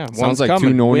 Yeah, Sounds one's like coming.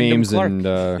 two no Wyndham names Clark.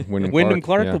 and Wyndham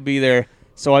Clark yeah. will be there.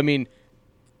 So, I mean,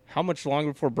 how much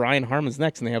longer before Brian Harmon's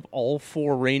next? And they have all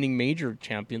four reigning major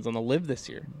champions on the Live this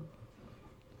year.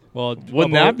 Well,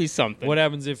 Wouldn't that be something? What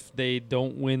happens if they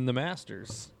don't win the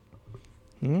Masters?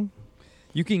 Hmm?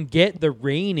 You can get the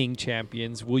reigning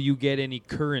champions. Will you get any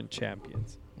current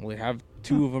champions? We have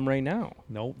two of them right now.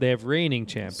 No, they have reigning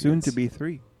champions. Soon to be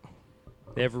 3.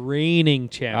 They have reigning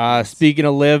champions. Speaking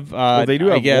of Live, Well, they do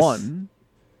I have guess, one.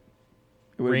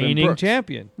 It would've been reigning Brooks.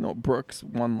 champion. No, Brooks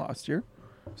won last year.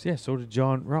 So, yeah, so did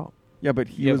John Rahm. Yeah, but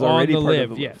he Yeah, was on already the part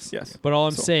Live, of the yes. Yes. But all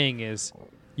I'm So- saying is,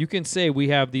 you can say we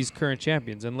have these current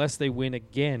champions. Unless they win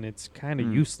again, it's kind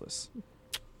of useless.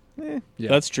 Yeah.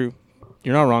 That's true.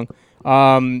 You're not wrong.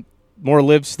 More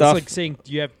Live It's stuff. like saying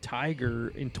you have Tiger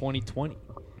in 2020.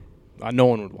 No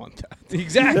one would want that.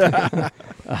 Exactly.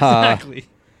 Exactly.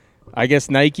 I guess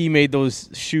Nike made those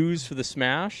shoes for the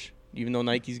Smash. even though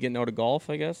Nike's getting out of golf,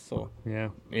 I guess. So Yeah.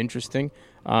 interesting.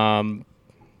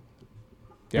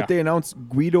 But they announced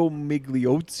Guido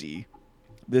Migliozzi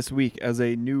this week as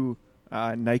a new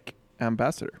Nike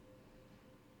ambassador.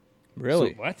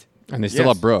 Really? So what? And they still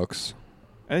Yes. have Brooks.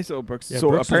 And I saw Brooks. Yeah, so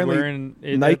Brooks was apparently wearing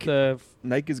it Nike- at the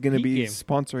Nike is going to Heat be game.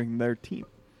 sponsoring their team.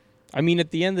 I mean,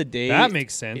 at the end of the day, that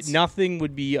makes sense. nothing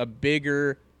would be a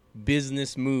bigger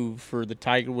business move for the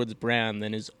Tiger Woods brand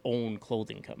than his own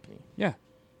clothing company. Yeah.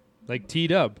 Like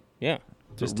T-Dub. Yeah.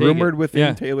 Just take Rumored it. within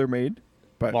Yeah. TaylorMade.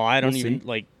 But Well, I don't we'll even see.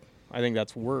 like. I think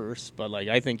that's worse. But like,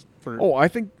 I think for Oh, I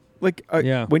think like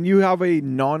Yeah. when you have a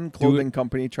non-clothing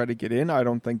company try to get in, I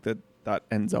don't think that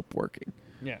ends up working.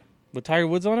 Yeah. with Tiger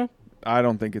Woods on it, I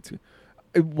don't think it's.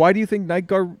 Why do you think Nike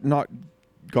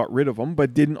got rid of him,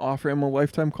 but didn't offer him a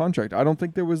lifetime contract? I don't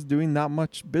think there was doing that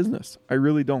much business. I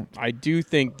really don't. I do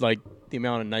think like the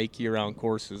amount of Nike around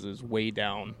courses is way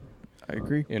down I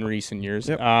agree. in recent years.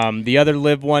 Yep. The other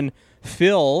live one,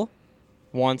 Phil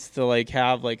wants to like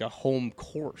have like a home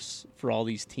course for all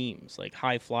these teams, like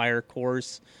high flyer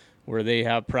course where they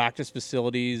have practice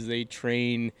facilities, they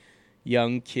train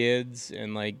young kids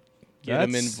and like get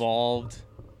them That's- involved.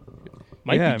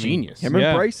 Might Yeah, I be mean, genius. Him Yeah.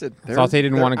 and Bryson. Thought they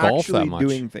didn't they're wanna golf that actually much.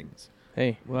 Doing things.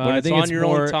 Hey, Well, when I it's think on it's your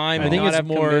more- own time, I and think not it's have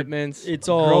more- commitments. It's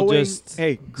all growing, just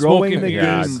hey, growing smoke the and game.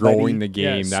 Yeah, mirrors. growing the buddy.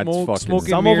 game. Yeah, That's smoke fucking. and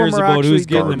Some of them mirrors are about who's actually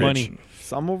getting the garbage. money.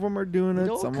 Some of them are doing it. It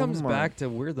all some comes of them back to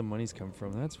where the money's come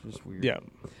from. That's just weird. Yeah.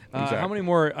 How exactly. many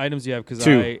more items do you have? Because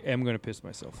Two. I am going to piss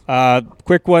myself.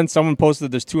 Quick one. Someone posted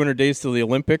there's 200 days till the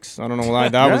Olympics. I don't know why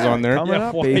that was Yeah, on there. coming Yeah,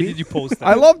 up, why baby. did you post that?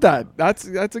 I love that. That's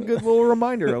a good little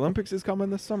reminder. Olympics is coming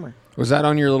this summer. Was that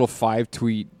on your little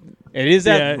 5-tweet? It is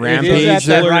Yeah, at it it Rampage is at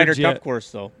that there? Ryder Yeah. Cup course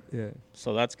though, Yeah.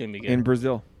 so that's gonna be good. In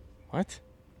Brazil. What?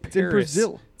 It's in Paris.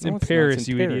 Brazil. It's in No, not. Paris, It's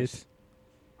in you Paris. idiot.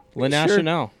 Le Sure.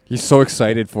 National. He's so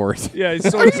excited for it. Yeah, he's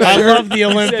so I love the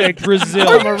Olympics. Brazil.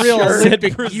 I'm a real Sure.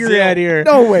 Olympic Brazil. gearhead here.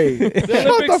 No way. The Shut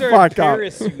Olympics the are fuck in up.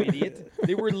 Paris, you idiot.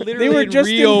 They were literally were in just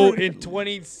in Rio Bra-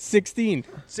 in 16.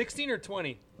 2016 or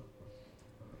 20.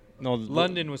 No,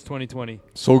 London was 2020.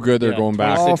 So good they're Yeah, going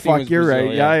back. Oh 16 fuck, was you're Brazil,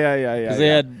 right. yeah. Yeah. because they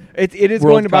had It is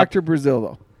World going back Cup. to Brazil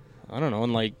though. I don't know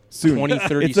in like Soon.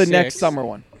 2036. It's the next summer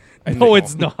one. No,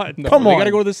 it's not. No, Come they on.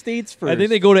 gotta go to the States first. I think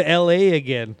they go to LA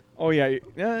again. Oh yeah.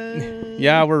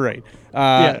 Yeah, we're right.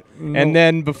 no. And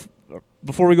then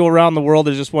before we go around the world,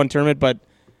 there's just one tournament, but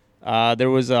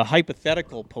there was a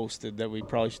hypothetical posted that we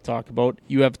probably should talk about.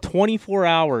 You have 24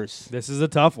 hours This is a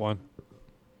tough one.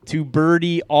 to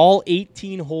birdie all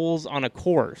 18 holes on a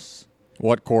course.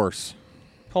 What course?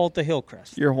 Call it the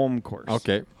Hillcrest. Your home course.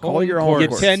 Okay. Call Home your course. home Get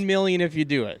course. 10 million if you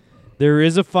do it. There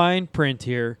is a fine print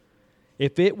here.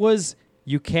 If it was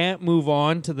you can't move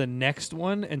on to the next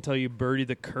one until you birdie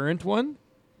the current one,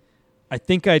 I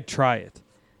think I'd try it.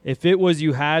 If it was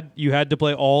you had to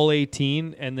play all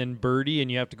 18 and then birdie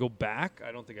and you have to go back,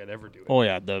 I don't think I'd ever do it. Oh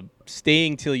yeah, the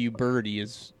staying till you birdie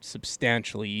is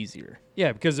substantially easier.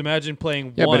 Yeah, because imagine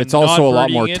playing Yeah, one, but it's also not a lot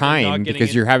birdieing more it and not time getting because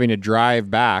it. you're having to drive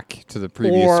back to the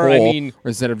previous Or, hole I mean,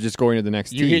 instead of just going to the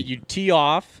next You tee. you tee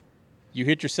off, you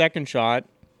hit your second shot.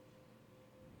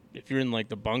 If you're in like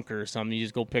the bunker or something, you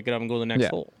just go pick it up and go to the next Yeah.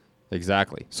 hole.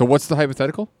 Exactly. So what's the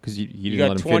hypothetical? Because you You didn't got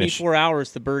let him finish. 24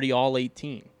 hours to birdie all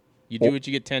 18. You do Oh. it,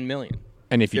 you get 10 million.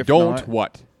 And if you If don't, not-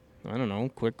 what? I don't know,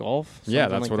 quit golf. Yeah,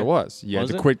 something that's like what that. it was. You Was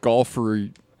had it? to quit golf for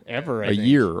Ever, I a think.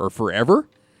 year or forever.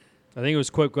 I think it was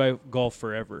quick golf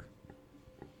forever.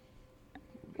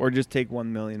 Or just take $1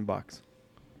 million.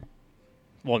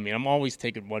 Well, I mean, I'm always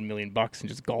taking $1 million and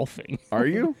just golfing. Are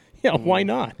you? Yeah, why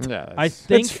not? Yeah. I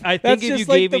think That's if you just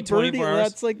like gave the me 24 birdie, hours.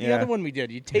 That's like the Yeah. other one we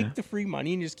did. You take the free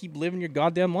money and just keep living your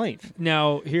goddamn life.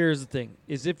 Now, here's the thing: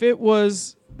 is if it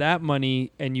was that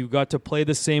money and you got to play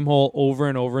the same hole over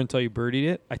and over until you birdied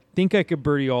it, I think I could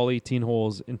birdie all 18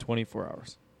 holes in 24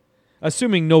 hours,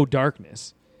 assuming no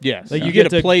darkness. Yes, Like, you you get get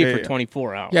to to- play yeah, for yeah.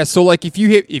 24 hours. Yeah, so like if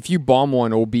you bomb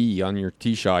one OB on your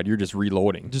tee shot, you're just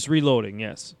reloading. Just reloading,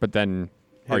 yes. But then,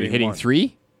 are you Hitting hitting one.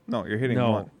 3? No, you're hitting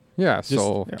No. one. Yeah. Just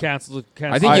So cancel.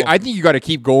 I think you got to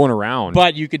keep going around.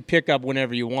 But you could pick up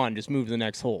whenever you want. Just move to the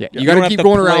next hole. yeah, You you got don't to have keep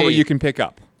going around, play. but you can pick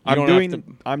up. You don't have to-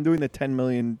 I'm doing the 10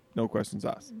 million no questions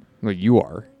asked. Well, you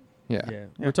are. Yeah. Yeah,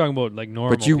 we're talking about like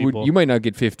normal But you people. you might not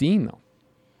get 15 though.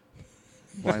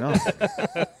 Why not?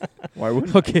 Why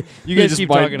wouldn't? Okay, you guys just keep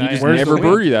might- talking. you I- just Where's never the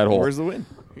win? birdie that hole. Where's the win?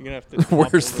 You're gonna have to. come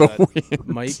up Where's over the that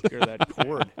mic or that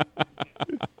cord?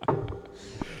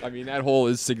 I mean, that hole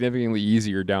is significantly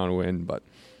easier downwind, but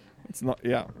It's not.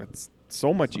 Yeah, it's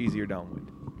so much easier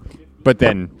downwind.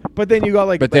 then But then you got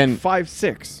like, But like then- 5,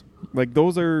 6. Like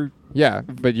those are yeah,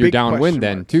 but you're Big downwind question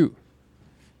then marks. too,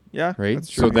 yeah. right? That's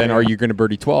true. So then, Yeah. are you going to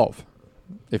birdie 12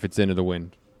 if it's into the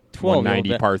wind? 12. 190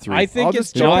 you'll par 3. I think I'll it's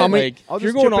just chip not in. like I'll if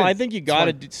you're just going chip on. I in. think you It's got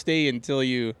fine. to stay until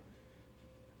you.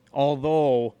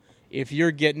 Although, if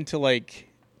you're getting to like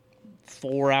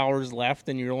 4 hours left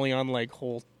and you're only on like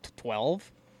hole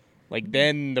 12, like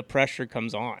then the pressure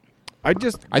comes on. I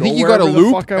think you got to to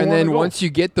loop, and then once you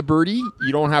get the birdie,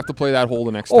 you don't have to play that hole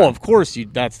the next time. Oh, of course,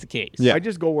 that's the case. Yeah. I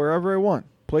just go wherever I want.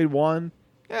 Played one.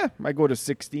 Yeah, might go to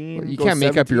 16. You go can't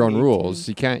make up your own 17, rules.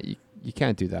 You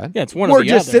can't do that. Yeah, it's one We're or the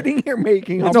just other. sitting here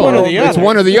making It's up one our or own the It's other.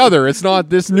 one or the other. It's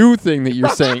not this new thing that you're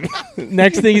saying.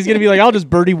 Next thing he's gonna be like, I'll just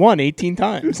birdie 18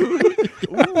 times.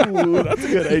 Ooh, that's a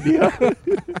good idea.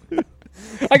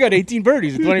 I got 18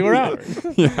 birdies in 24 hours.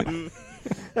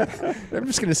 I'm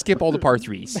just going to skip all the par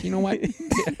 3s. You know what?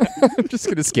 I'm just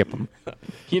going to skip them.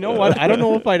 You know what? I don't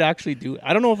know if I'd actually do it.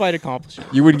 I don't know if I'd accomplish it.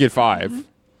 You wouldn't get 5.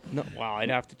 No, wow, I'd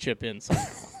have to chip in somehow.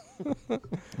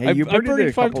 Hey, you I birdied birdied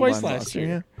a 5 couple twice times last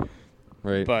year. yeah.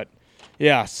 Right. But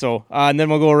yeah, so and then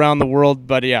we'll go around the world.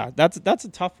 But yeah, that's a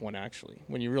tough one actually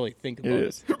when you really think about it.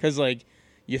 is. Because like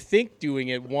you think doing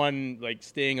it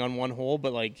staying on one hole,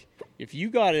 but like if you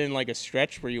got in like a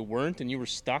stretch where you weren't and you were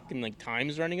stuck and like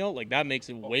time's running out, like that makes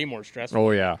it way more stressful.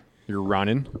 Oh, yeah. You're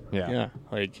running. Yeah,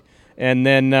 like, and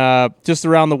then just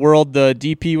around the world, the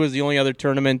DP was the only other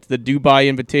tournament, the Dubai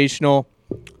Invitational.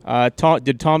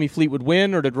 Did Tommy Fleetwood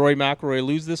win or did Rory McIlroy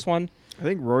lose this one? I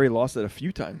think Rory lost it a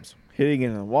few times. Hitting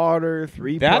in the water,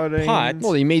 That putting. putt-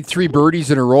 Well, he made 3 birdies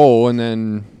in a row, and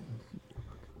then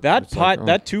That It's like, putt, oh.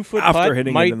 that 2-foot After putt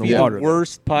hitting it might in the be water, the though.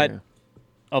 worst putt Yeah.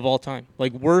 of all time.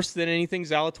 Like worse than anything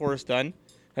Zalatoris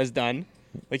has done.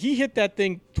 Like he hit that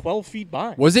thing 12 feet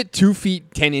by. was it 2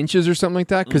 feet 10 inches or something like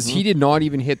that? Because he did not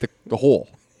even hit the hole.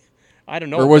 I don't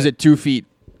know. Or was but it 2 feet,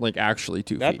 like actually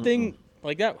 2 that feet? thing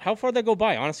like that? How far did that go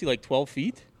by? Honestly, like 12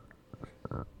 feet.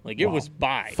 Like it was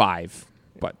by 5.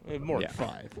 But more yeah. than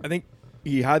 5. I think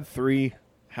he had 3,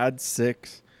 had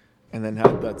 6, and then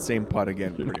had that same putt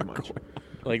again, pretty much.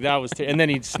 Like that was, and then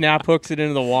he snap hooks it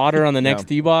into the water on the next Yeah.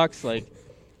 tee box. Like,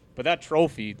 but that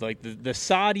trophy, like the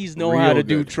Saudis know Real how to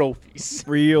do good. trophies.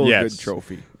 Real Yes. good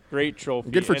trophy. Great trophy.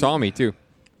 Good for And- Tommy, too.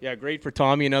 Yeah, great for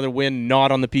Tommy. Another win,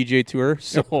 not on the PGA Tour,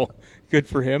 so good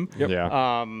for him.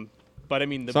 Yeah. But I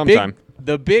mean, Sometime.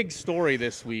 the big story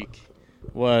this week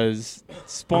was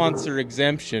sponsor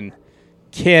exemption.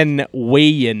 Ken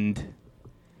Wayand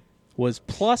was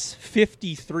plus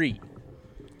 53.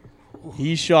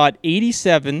 He shot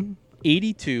 87,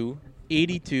 82,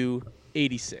 82,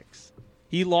 86.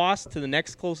 He lost to the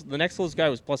next closest guy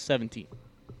was plus 17,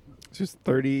 It's just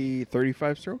 30,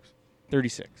 35 strokes?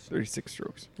 36. 36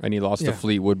 strokes. And he lost Yeah. to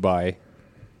Fleetwood by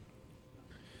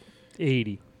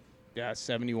 80. Yeah,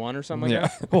 71 or something like yeah.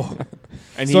 that. Oh.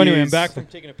 And So anyway, I'm he's- back from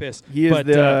taking a piss. he is but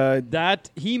the- that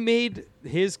he made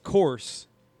his course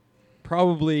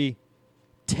probably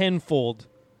tenfold.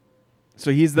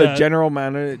 So he's the the- general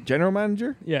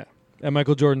manager Yeah, at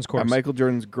Michael Jordan's course. at Michael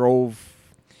Jordan's Grove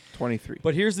 23.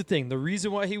 But here's the thing: the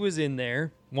reason why he was in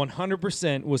there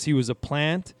 100% was he was a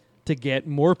plant to get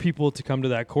more people to come to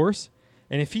that course.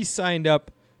 And if he signed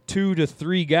up 2 to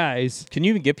 3 guys, Can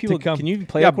you even get people? come- Can you even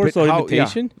play Yeah, a course but without how-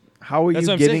 invitation? How are That's you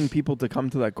what I'm getting saying. people to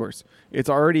come to that course? It's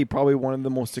already probably one of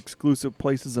the most exclusive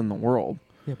places in the world.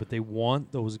 yeah, but they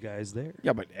want those guys there.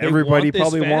 Yeah, but They everybody want this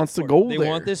probably wants to fanfare. go They there.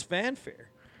 want this fanfare.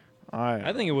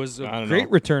 I think it was I a don't great know.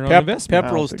 return on Pep, investment. I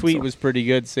don't Pepperell's think tweet so. was pretty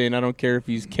good, saying, "I don't care if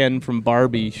he's Ken from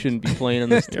Barbie, he shouldn't be playing in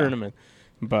this tournament."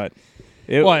 But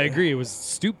it, Well, I agree. It was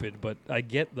stupid, but I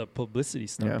get the publicity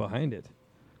stuff Yeah. behind it.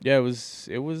 yeah, it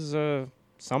was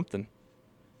something.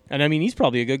 And I mean, he's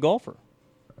probably a good golfer.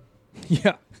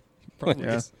 Yeah, probably.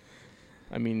 Yeah. is.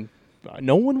 I mean,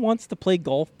 no one wants to play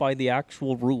golf by the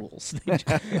actual rules.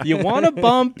 You want to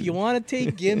bump, you want to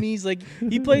take gimmies. Like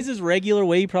he plays his regular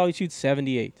way, he probably shoots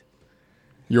 78.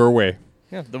 your way.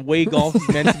 Yeah, the way golf is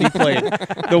meant to be played.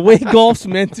 The way golf's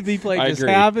meant to be played. I Just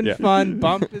agree. having Yeah. fun,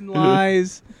 bumping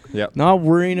lies, Yep. not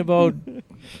worrying about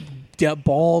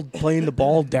playing the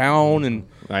ball down and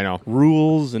I know.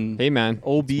 rules and Hey, man.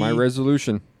 OB. It's my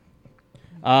resolution.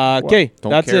 Okay, Don't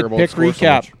that's care it. about Pick score so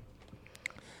recap.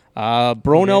 much.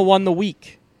 Bronell won the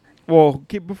week. Well,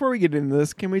 before we get into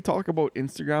this, can we talk about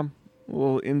Instagram? A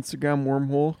little Instagram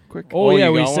wormhole quick. Oh, Oh, yeah,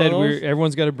 you we got one said of those?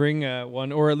 everyone's got to bring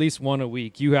one or at least one a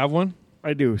week. You have one?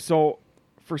 I do. So,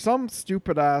 for some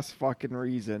stupid ass fucking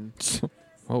reason,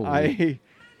 Holy.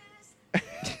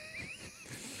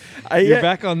 You're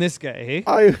back on this guy, hey?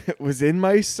 I was in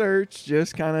my search,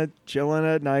 just kind of chilling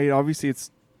at night. Obviously,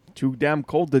 it's too damn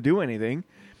cold to do anything.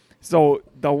 So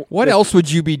What else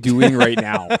would you be doing right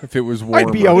now if it was warm?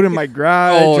 I'd be out in my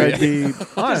garage. Oh, I'd be,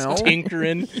 I don't know,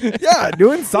 Tinkering. yeah,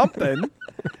 doing something.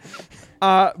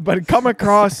 But come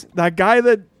across that guy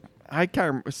that I can't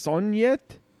remember, Sonyet.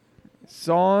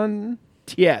 Son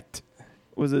Tiet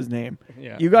was his name.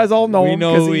 Yeah. You guys all know We him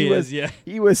know because who he he was is, yeah.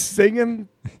 he was singing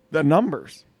the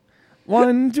numbers.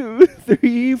 1, 2,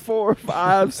 3, 4,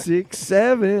 5, 6,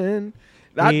 7.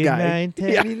 That 8, guy. 9, 10,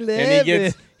 Yeah. 11.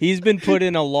 And he's been put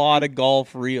in a lot of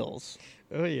golf reels.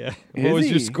 Oh, yeah. Is What was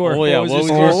he? your score? Oh yeah, what was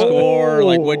your score? score?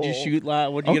 Like, Oh. what'd you shoot?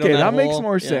 What'd you get Okay, on that that makes hole?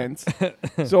 more Yeah. sense.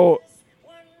 So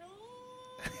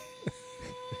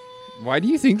Why do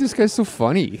you think this guy's so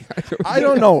funny? I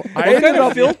don't know. I What ended kind of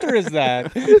up filter is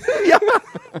that?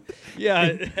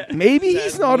 Yeah. maybe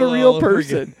he's not a all real over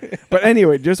again. person. But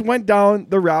anyway, just went down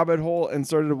the rabbit hole and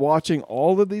started watching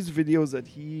all of these videos that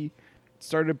he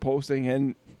started posting.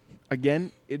 And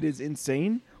again, it is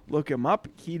insane. Look him up.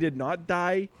 He did not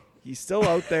die. He's still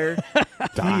out there.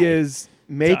 He is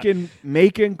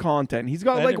making content. He's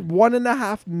got I like didn't-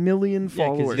 1.5 million 'cause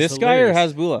followers. he's This guy or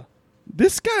hilarious. Hasbullah?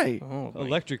 This guy. Oh, my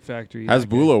Electric Factory.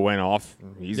 Hasbullah went off.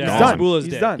 He's Yeah, He's gone. done. Hasbullah's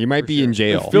He's dead. done. He might For be in sure.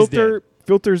 jail The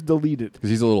filter's deleted. because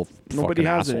he's a little Nobody fucking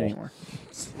has asshole. it anymore.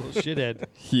 Little shithead.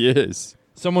 He is.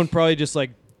 Someone probably just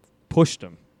like pushed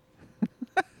him.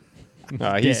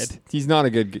 He's not a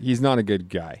good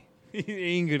guy. He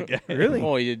ain't a good guy. Really?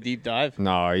 Oh, you did a deep dive.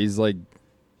 No, he's like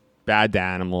bad to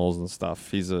animals and stuff.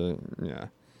 He's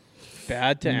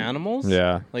Bad to animals?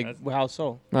 yeah. Like That's- how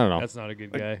so? I don't know. That's not a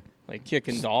good guy. Like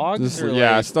kicking dogs? Just- or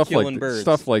yeah, like stuff killing like birds?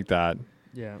 stuff like that.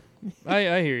 Yeah.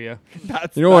 I hear you.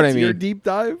 That's, You know what I that's your mean? deep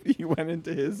dive? You went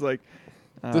into his like.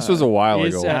 This was a while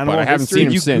Is, ago, uh, but I haven't history? seen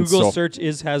him you since. Google So search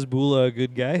is Hasbullah a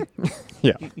good guy?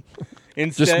 yeah,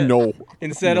 Instead, just no.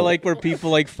 Instead of like where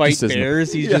people like fight Just isn't.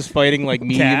 bears, he's just fighting like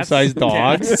medium-sized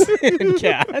dogs and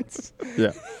cats.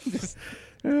 Yeah,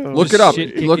 Oh. look it up.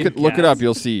 shit-kicking Look it cats. up.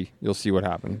 You'll see what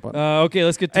happened. But Okay,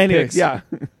 let's get to Anyways, picks. yeah.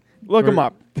 Look him We're-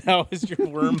 up. That was your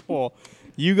wormhole.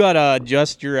 You gotta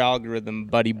adjust your algorithm,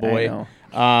 buddy boy. I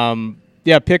know.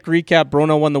 Yeah, pick recap.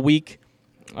 Brono won the week.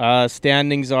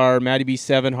 Standings are Matty B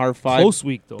 7, Harv 5, Close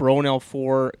week, though. Bronell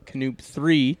 4, Canoop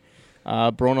 3.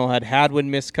 Bronell had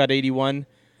Hadwin miscut 81.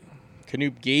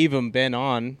 Canoop gave him Ben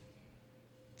on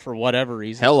for whatever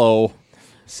reason. hello.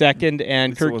 Second,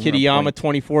 and At least it Kurt wasn't a Kitayama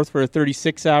 24th for a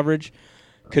 36 average.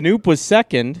 Canoop was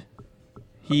second.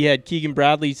 He had Keegan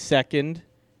Bradley second.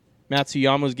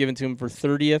 Matsuyama was given to him for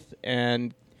 30th,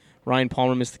 and Ryan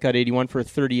Palmer missed the cut 81 for a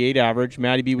 38 average.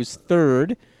 Matty B was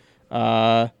third. He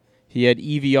had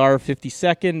EVR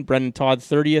 52nd, Brendan Todd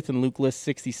 30th, and Luke List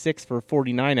 66 for a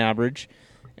 49 average.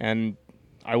 And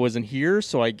I wasn't here,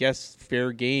 so I guess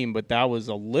fair game, but that was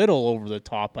a little over the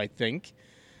top, I think.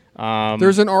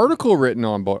 There's an article written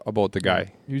on about the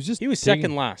guy. He was just He was dinging.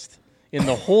 second last in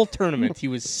the whole tournament. He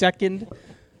was second.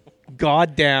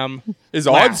 Goddamn. His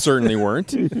last. odds certainly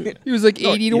weren't. He was like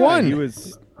 80 to Yeah, 1.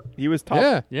 He was top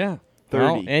Yeah. Yeah. 30.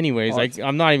 Well, anyways, odds.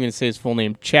 I'm not even going to say his full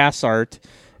name. Chassart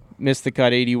missed the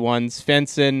cut 81.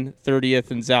 Svensson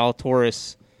 30th, and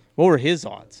Zalatoris. What were his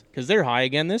odds? Because they're high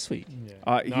again this week.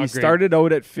 Not He great. started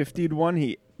out at 50 to 1.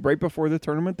 He right before the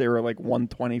tournament they were like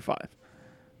 125.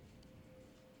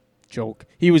 Joke.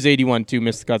 He was 81 too,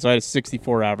 missed the cut, so I had a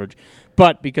 64 average.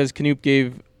 But because Canoop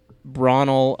gave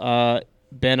Bronell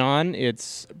Ben on,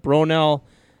 it's Bronell,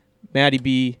 Matty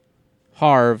B,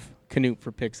 Harv, Canoop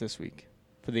for picks this week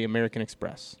for the American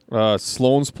Express.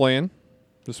 Sloan's playing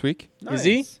this week. Is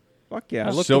he? Nice. Fuck yeah.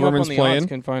 I looked him up Silverman's on the playing. odds,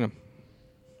 couldn't find him.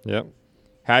 Yep.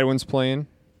 Hadwin's playing.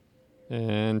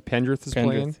 And Pendrith is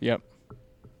playing. Pendrith, yep.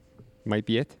 Might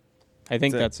be it. I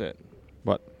think That's that's it.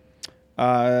 But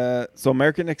So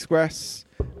American Express,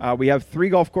 we have 3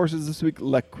 golf courses this week.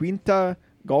 La Quinta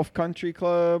Golf Country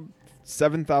Club,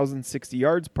 7,060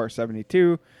 yards, par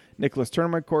 72. Nicholas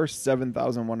Tournament Course,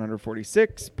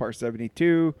 7,146, par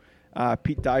 72.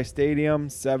 Pete Dye Stadium,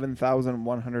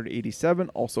 7,187,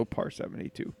 also par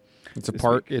 72. it's a This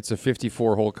part. week. It's a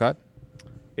 54 hole cut.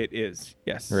 It is,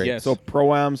 yes. Right. Yes. So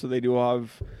Pro-Am, so they do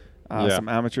have Yeah. some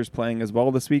amateurs playing as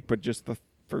well this week, but just the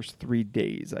first 3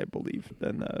 days, I believe.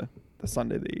 Then the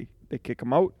Sunday they kick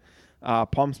them out.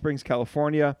 Palm Springs,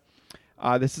 California.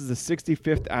 This is the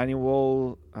 65th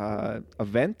annual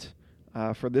event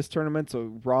for this tournament.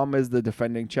 So Rahm is the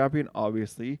defending champion,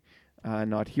 obviously.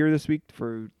 Not here this week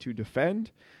to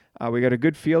defend. We got a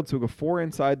good field, so we go 4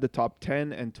 inside the top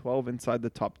 10 and 12 inside the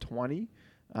top 20,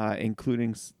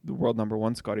 including the world number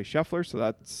 1, Scotty Scheffler. So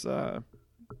that's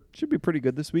should be pretty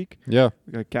good this week. Yeah.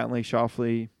 We got Cantlay,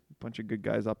 Schauffele, bunch of good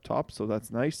guys up top, so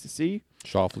that's nice to see.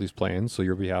 Shoffley's playing, so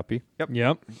you'll be happy.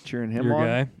 Yep. Cheering him Your on.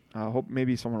 guy. Hope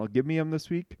maybe someone will give me him this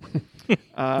week.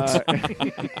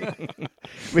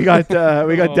 We got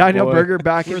Daniel boy. Berger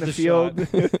back in Worth the a field.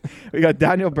 We got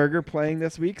Daniel Berger playing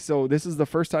this week, so this is the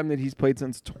first time that he's played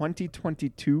since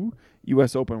 2022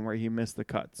 U.S. Open where he missed the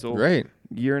cut. So Great.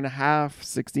 year and a half,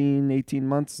 16, 18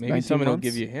 months. Maybe 19 someone will months.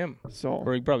 give you him, So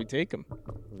or you probably take him. you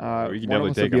can one of definitely us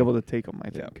will take be him. able to take him, I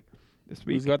think, this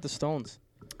week. Who's got the stones?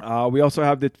 We also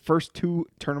have the first two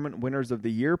tournament winners of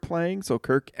the year playing. So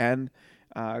Kirk and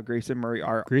Grayson Murray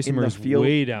are Grayson in Murray's the field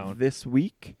way down. this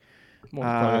week. Well,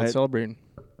 probably out celebrating.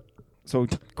 So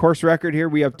course record here,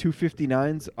 we have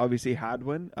 259s. Obviously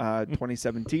Hadwin,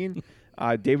 2017.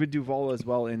 David Duval as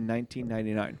well in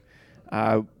 1999.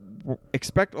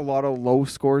 Expect a lot of low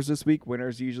scores this week.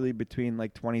 Winners usually between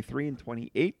like 23 and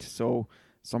 28. So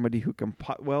somebody who can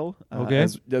putt well. Okay.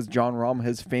 As John Rahm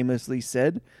has famously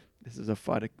said, this is a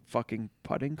fucking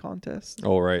putting contest.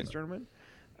 Oh, right. This tournament.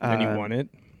 And you won it.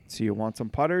 So you want some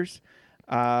putters.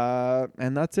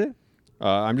 And that's it.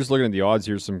 I'm just looking at the odds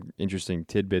here. Some interesting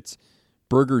tidbits.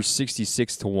 Berger's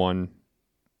 66-1.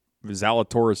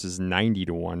 Zalatoris is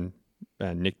 90-1.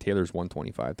 Nick Taylor's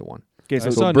 125-1. Okay, I so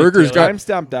saw Nick Berger's Taylor. got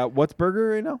timestamp that. What's Berger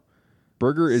right now?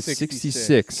 Berger is 66.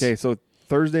 66. Okay, so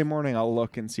Thursday morning I'll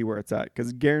look and see where it's at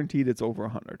because guaranteed it's over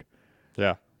 100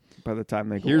 Yeah. by the time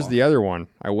they go. Here's off. the other one.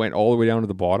 I went all the way down to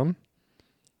the bottom.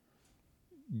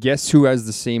 Guess who has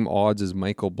the same odds as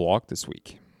Michael Block this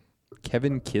week?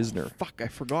 Kevin Kisner. Fuck, I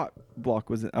forgot. Block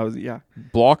was it? Yeah.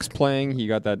 Block's playing. He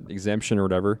got that exemption or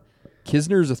whatever.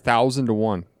 Kisner's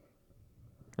 1,000-1.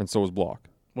 And so is Block.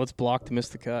 What's blocked to miss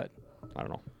the cut? I don't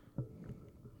know.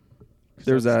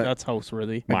 There's that's house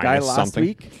worthy. a guy Minus last something.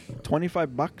 week,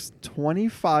 $25,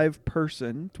 25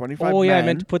 person, 25 Oh yeah, I man,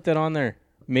 meant to put that on there.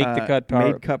 Make the cut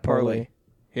made cut parlay.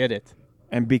 Hit it.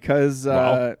 and because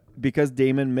Wow. because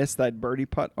Damon missed that birdie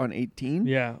putt on 18.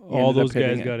 Yeah, He all ended up those guys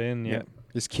hitting it. got in. Yeah. Yeah.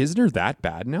 Is Kisner that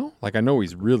bad now? Like, I know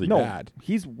he's really No, bad.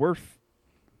 he's worth.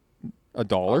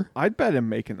 $1? I'd bet him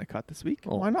making the cut this week.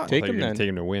 Oh, Why not? Take I thought him you were gonna then. Take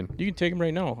him to win. You can take him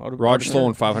right now. Roger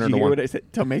Sloan, Did you hear 500-1. what I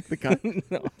said? To make the cut.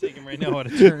 Take him right now out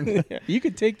of turn. Yeah, you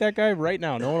could take that guy right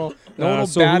now. No one will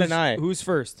So bat who's, an eye. Who's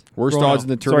first? Worst Rono. odds in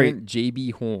the tournament,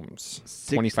 JB Holmes,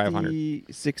 2,500.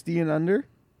 60 and under.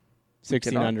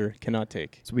 16 cannot. under cannot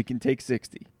take. So we can take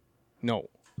 60. No,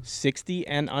 60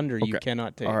 and under you Okay.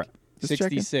 cannot take. All right. Just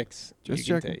checking. 66 Just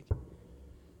you can checking. take.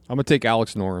 I'm going to take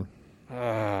Alex Noren.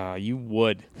 You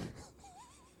would.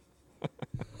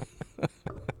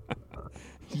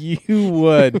 You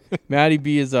would. Matty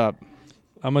B is up.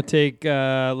 I'm gonna take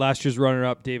last year's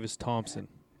runner-up, Davis Thompson.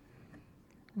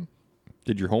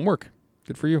 Did your homework.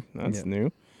 Good for you. That's Yeah.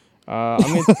 new.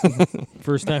 I'm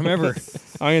First time ever.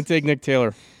 gonna take Nick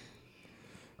Taylor.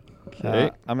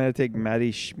 Okay. I'm going to take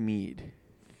Matty Schmid.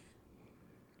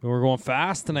 We're going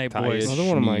fast tonight, Ty boys. is- Another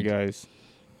one of my Schmid.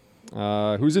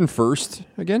 guys. Who's in first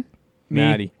again? Me.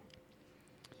 Matty.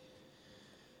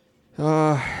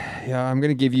 Yeah, I'm going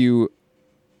to give you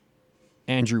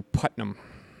Andrew Putnam,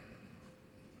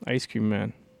 Ice Cream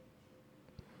Man.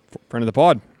 friend of the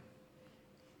pod.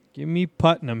 Give me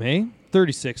Putnam, hey?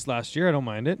 36 last year. I don't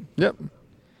mind it. Yep.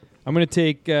 I'm going to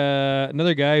take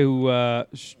another guy who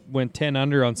went 10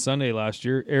 under on Sunday last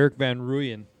year, Eric Van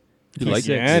Rooyen. You like, Six.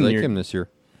 you like you're- him this year.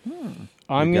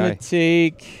 I'm Good going guy. to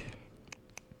take...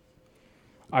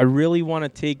 I really want to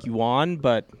take Yuan,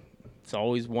 but it's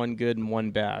always one good and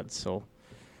one bad. So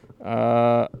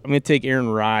I'm going to take Aaron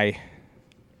Rye.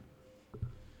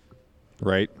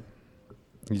 Right.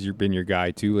 He's been your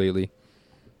guy, too, lately.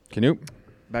 Canoop.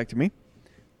 Back to me.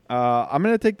 I'm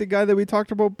going to take the guy that we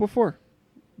talked about before.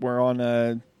 We're on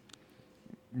a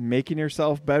making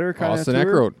yourself better kind Austin of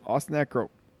tour. Eckroat. Austin Eckroat.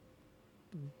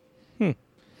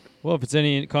 Well, if it's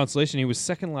any consolation, he was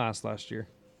second last last year.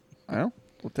 I know.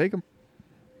 We'll take him.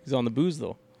 He's on the booze,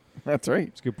 though. That's right.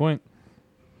 That's a good point.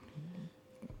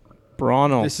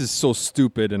 Brano. This is so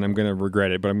stupid, and I'm going to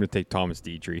regret it, but I'm going to take Thomas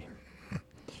Dietrich.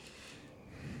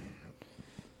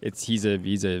 He's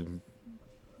a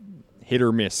hit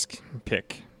or miss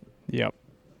pick. Yep.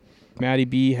 Matty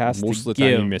B has Most to of the time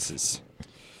give. he misses.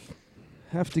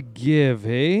 Have to give,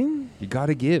 hey? You got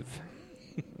to give.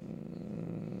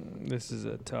 This is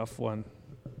a tough one.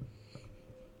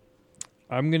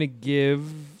 I'm going to give...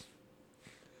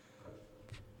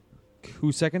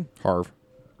 Who's second? Harv.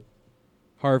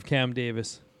 Harv Cam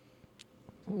Davis.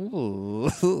 Is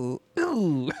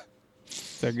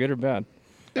that good or bad?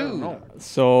 I don't know.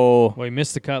 So, Well, he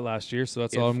missed the cut last year, so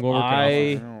that's all If I'm going working I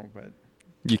I- off. don't know, but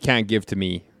You can't give to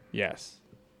me. yes.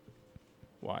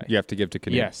 Why? You have to give to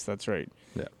Canoop. Yes, that's right.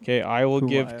 Yeah. Okay, I will Who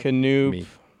give I have? Canoe Me.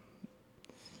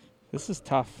 This is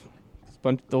tough.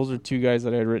 Those are two guys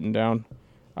that I had written down.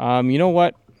 You know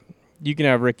what? You can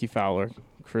have Ricky Fowler,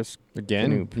 Chris.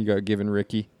 Again, Knoop. you got given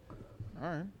Ricky. All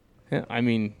right. Yeah, I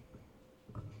mean,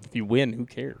 if you win, who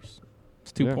cares?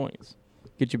 It's 2 Yeah. points.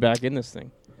 Get you back in this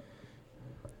thing.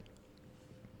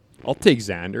 I'll take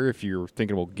Xander if you're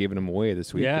thinking about giving him away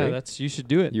this week. Yeah, right? you should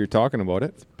do it. You're talking about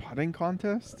it. Putting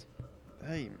contest?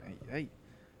 Hey.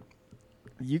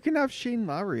 You can have Shane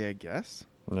Lowry, I guess.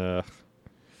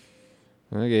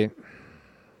 Okay.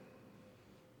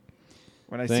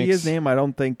 When I see his Thanks. name, I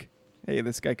don't think, hey,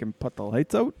 this guy can put the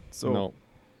lights out. So No.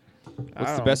 I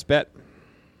What's the don't best bet?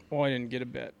 Oh, I didn't get a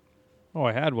bet. Oh,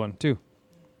 I had one too.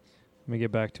 Let me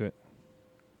get back to it.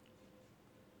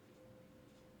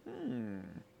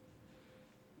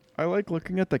 I like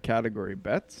looking at the category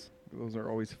bets. Those are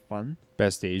always fun.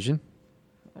 Best Asian.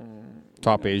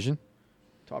 Top Asian.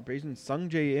 Top Asian Sung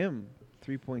J M,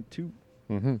 3.2.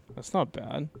 Mm-hmm. That's not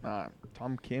bad.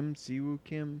 Tom Kim, Siwoo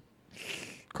Kim.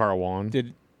 Carl Wan.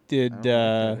 Did I don't know what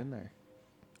that in there.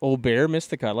 Old Bear miss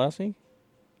the cut last week?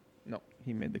 No,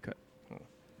 he made the cut.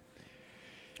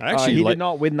 I actually he like. did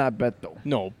not win that bet though.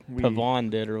 No, We- Pavon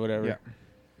did or whatever. Yeah.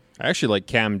 I actually like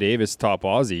Cam Davis, top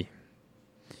Aussie.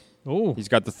 Oh, He's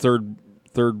got the third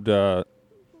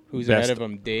Who's Best. ahead of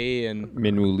him? Day and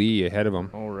Minwoo Lee ahead of him.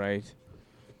 all right.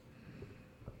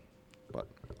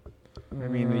 I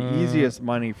mean, the easiest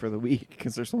money for the week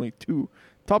because there's only two.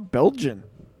 Top Belgian.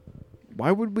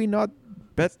 Why would we not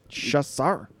bet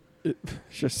Chassar?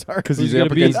 Chassar. Because Who's he's up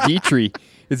gonna be- against Dietrich.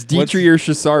 It's Dietrich or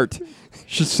Chassart.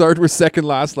 Chassart was second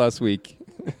last week.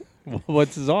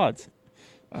 What's his odds?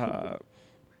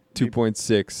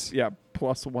 2.6. Yeah,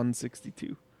 plus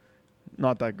 162.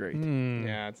 Not that great.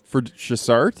 Yeah. For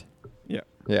Chassart? Yeah.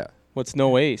 Yeah. What's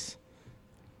no ace?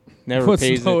 Never What's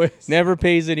pays. no ace? Never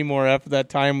pays anymore. After that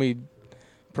time, we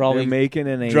probably They're making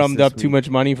an ace. drummed this up too week. much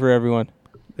money for everyone.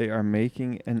 They are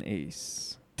making an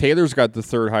ace. Taylor's got the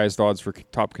third highest odds for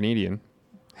top Canadian.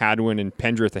 Hadwin and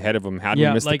Pendrith ahead of him. Hadwin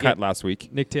Yeah, missed like the cut it. last week.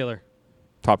 Nick Taylor.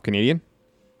 Top Canadian.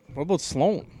 What about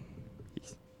Sloan?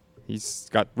 He's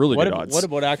got really good odds. What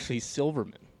about actually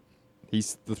Silverman?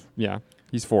 He's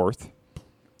fourth.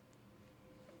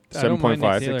 I don't mind Nick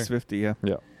 7.5. Taylor. 650, yeah.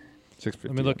 Yeah. 650.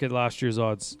 Let me look at last year's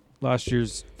odds. Last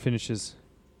year's finishes.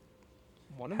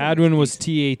 One of them Hadwin was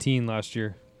decent. T18 last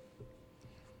year.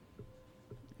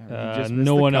 He just missed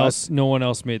No the one cut. else. No one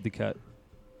else made the cut.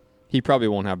 He probably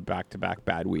won't have back-to-back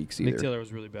bad weeks either. Nick Taylor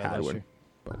was really bad last Hadwin.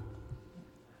 year.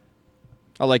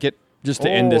 I like it. Just to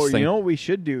end this thing. You know what we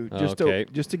should do? Okay.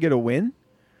 Just to get a win?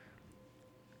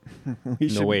 we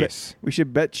No bet, ace. we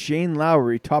should bet Shane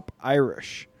Lowry, top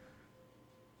Irish.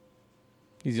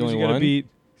 He's the Who's only he gonna one. beat?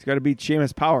 He's got to beat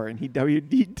Seamus Power, and he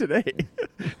WD'd today.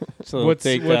 So What's-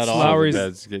 take what's that off. Lowry's-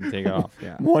 That's getting taken off.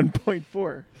 Yeah.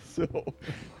 1.4. So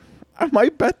I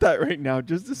might bet that right now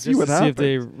just to see Just what to see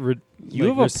happens. if they You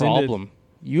have a problem.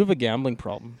 You have a gambling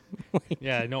problem.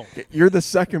 Yeah, I know. You're the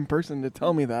second person to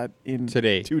tell me that in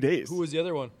Today. 2 days. Who was the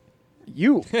other one?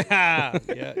 You? Yeah,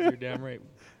 you're damn right.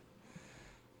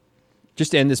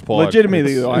 Just end this poll.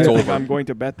 Legitimately, though, I It's think over. I'm going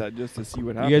to bet that just to see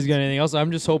what happens. You guys got anything else?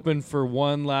 I'm just hoping for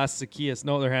one last Zacchaeus.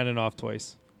 No, they're handing off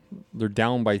twice. They're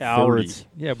down by 30. Cowards.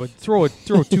 Yeah, but throw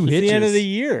two It's hitches. the end of the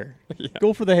year.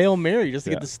 Go for the Hail Mary just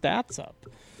to Yeah. get the stats up.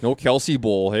 No Kelsey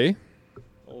Bowl, hey?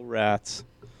 Oh, rats.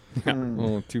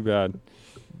 Oh, too bad.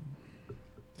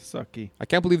 Sucky. I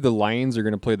can't believe the Lions are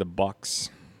going to play the Bucks.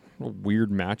 What a weird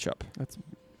matchup. That's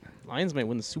Lions might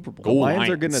win the Super Bowl. Go Lions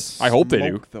are going Lions. to I hope they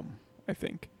do. them, I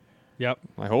think. Yep.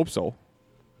 I hope so.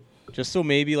 Just so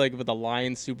maybe like with the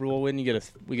Lions Super Bowl win, we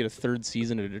get a third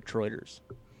season of Detroiters.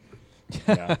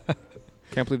 Yeah.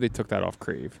 Can't believe they took that off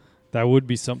Crave. That would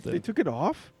be They something. took it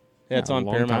off? Yeah, it's Yeah, on a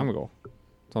long Paramount. time ago.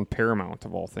 It's on Paramount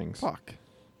of all things. Fuck.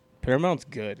 Paramount's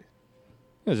good.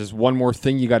 There's just one more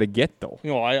thing you got to get though.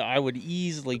 You know, I would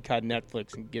easily cut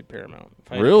Netflix and get Paramount.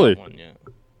 If I had to Really? cut one,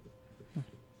 yeah.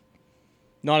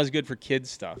 Not as good for kids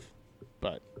stuff,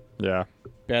 but Yeah.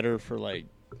 better for like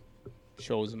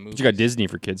shows and movies. But you got Disney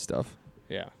for kids stuff.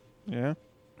 Yeah. Yeah.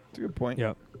 That's a good point.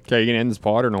 Yeah. Okay, you going to end this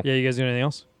pod or no? Yeah, you guys got anything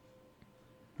else?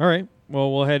 All right.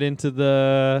 Well, we'll head into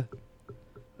the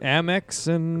Amex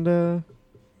and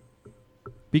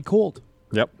be cold.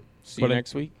 Yep. See you But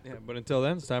next week. Yeah, but until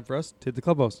then, it's time for us to hit the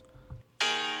clubhouse.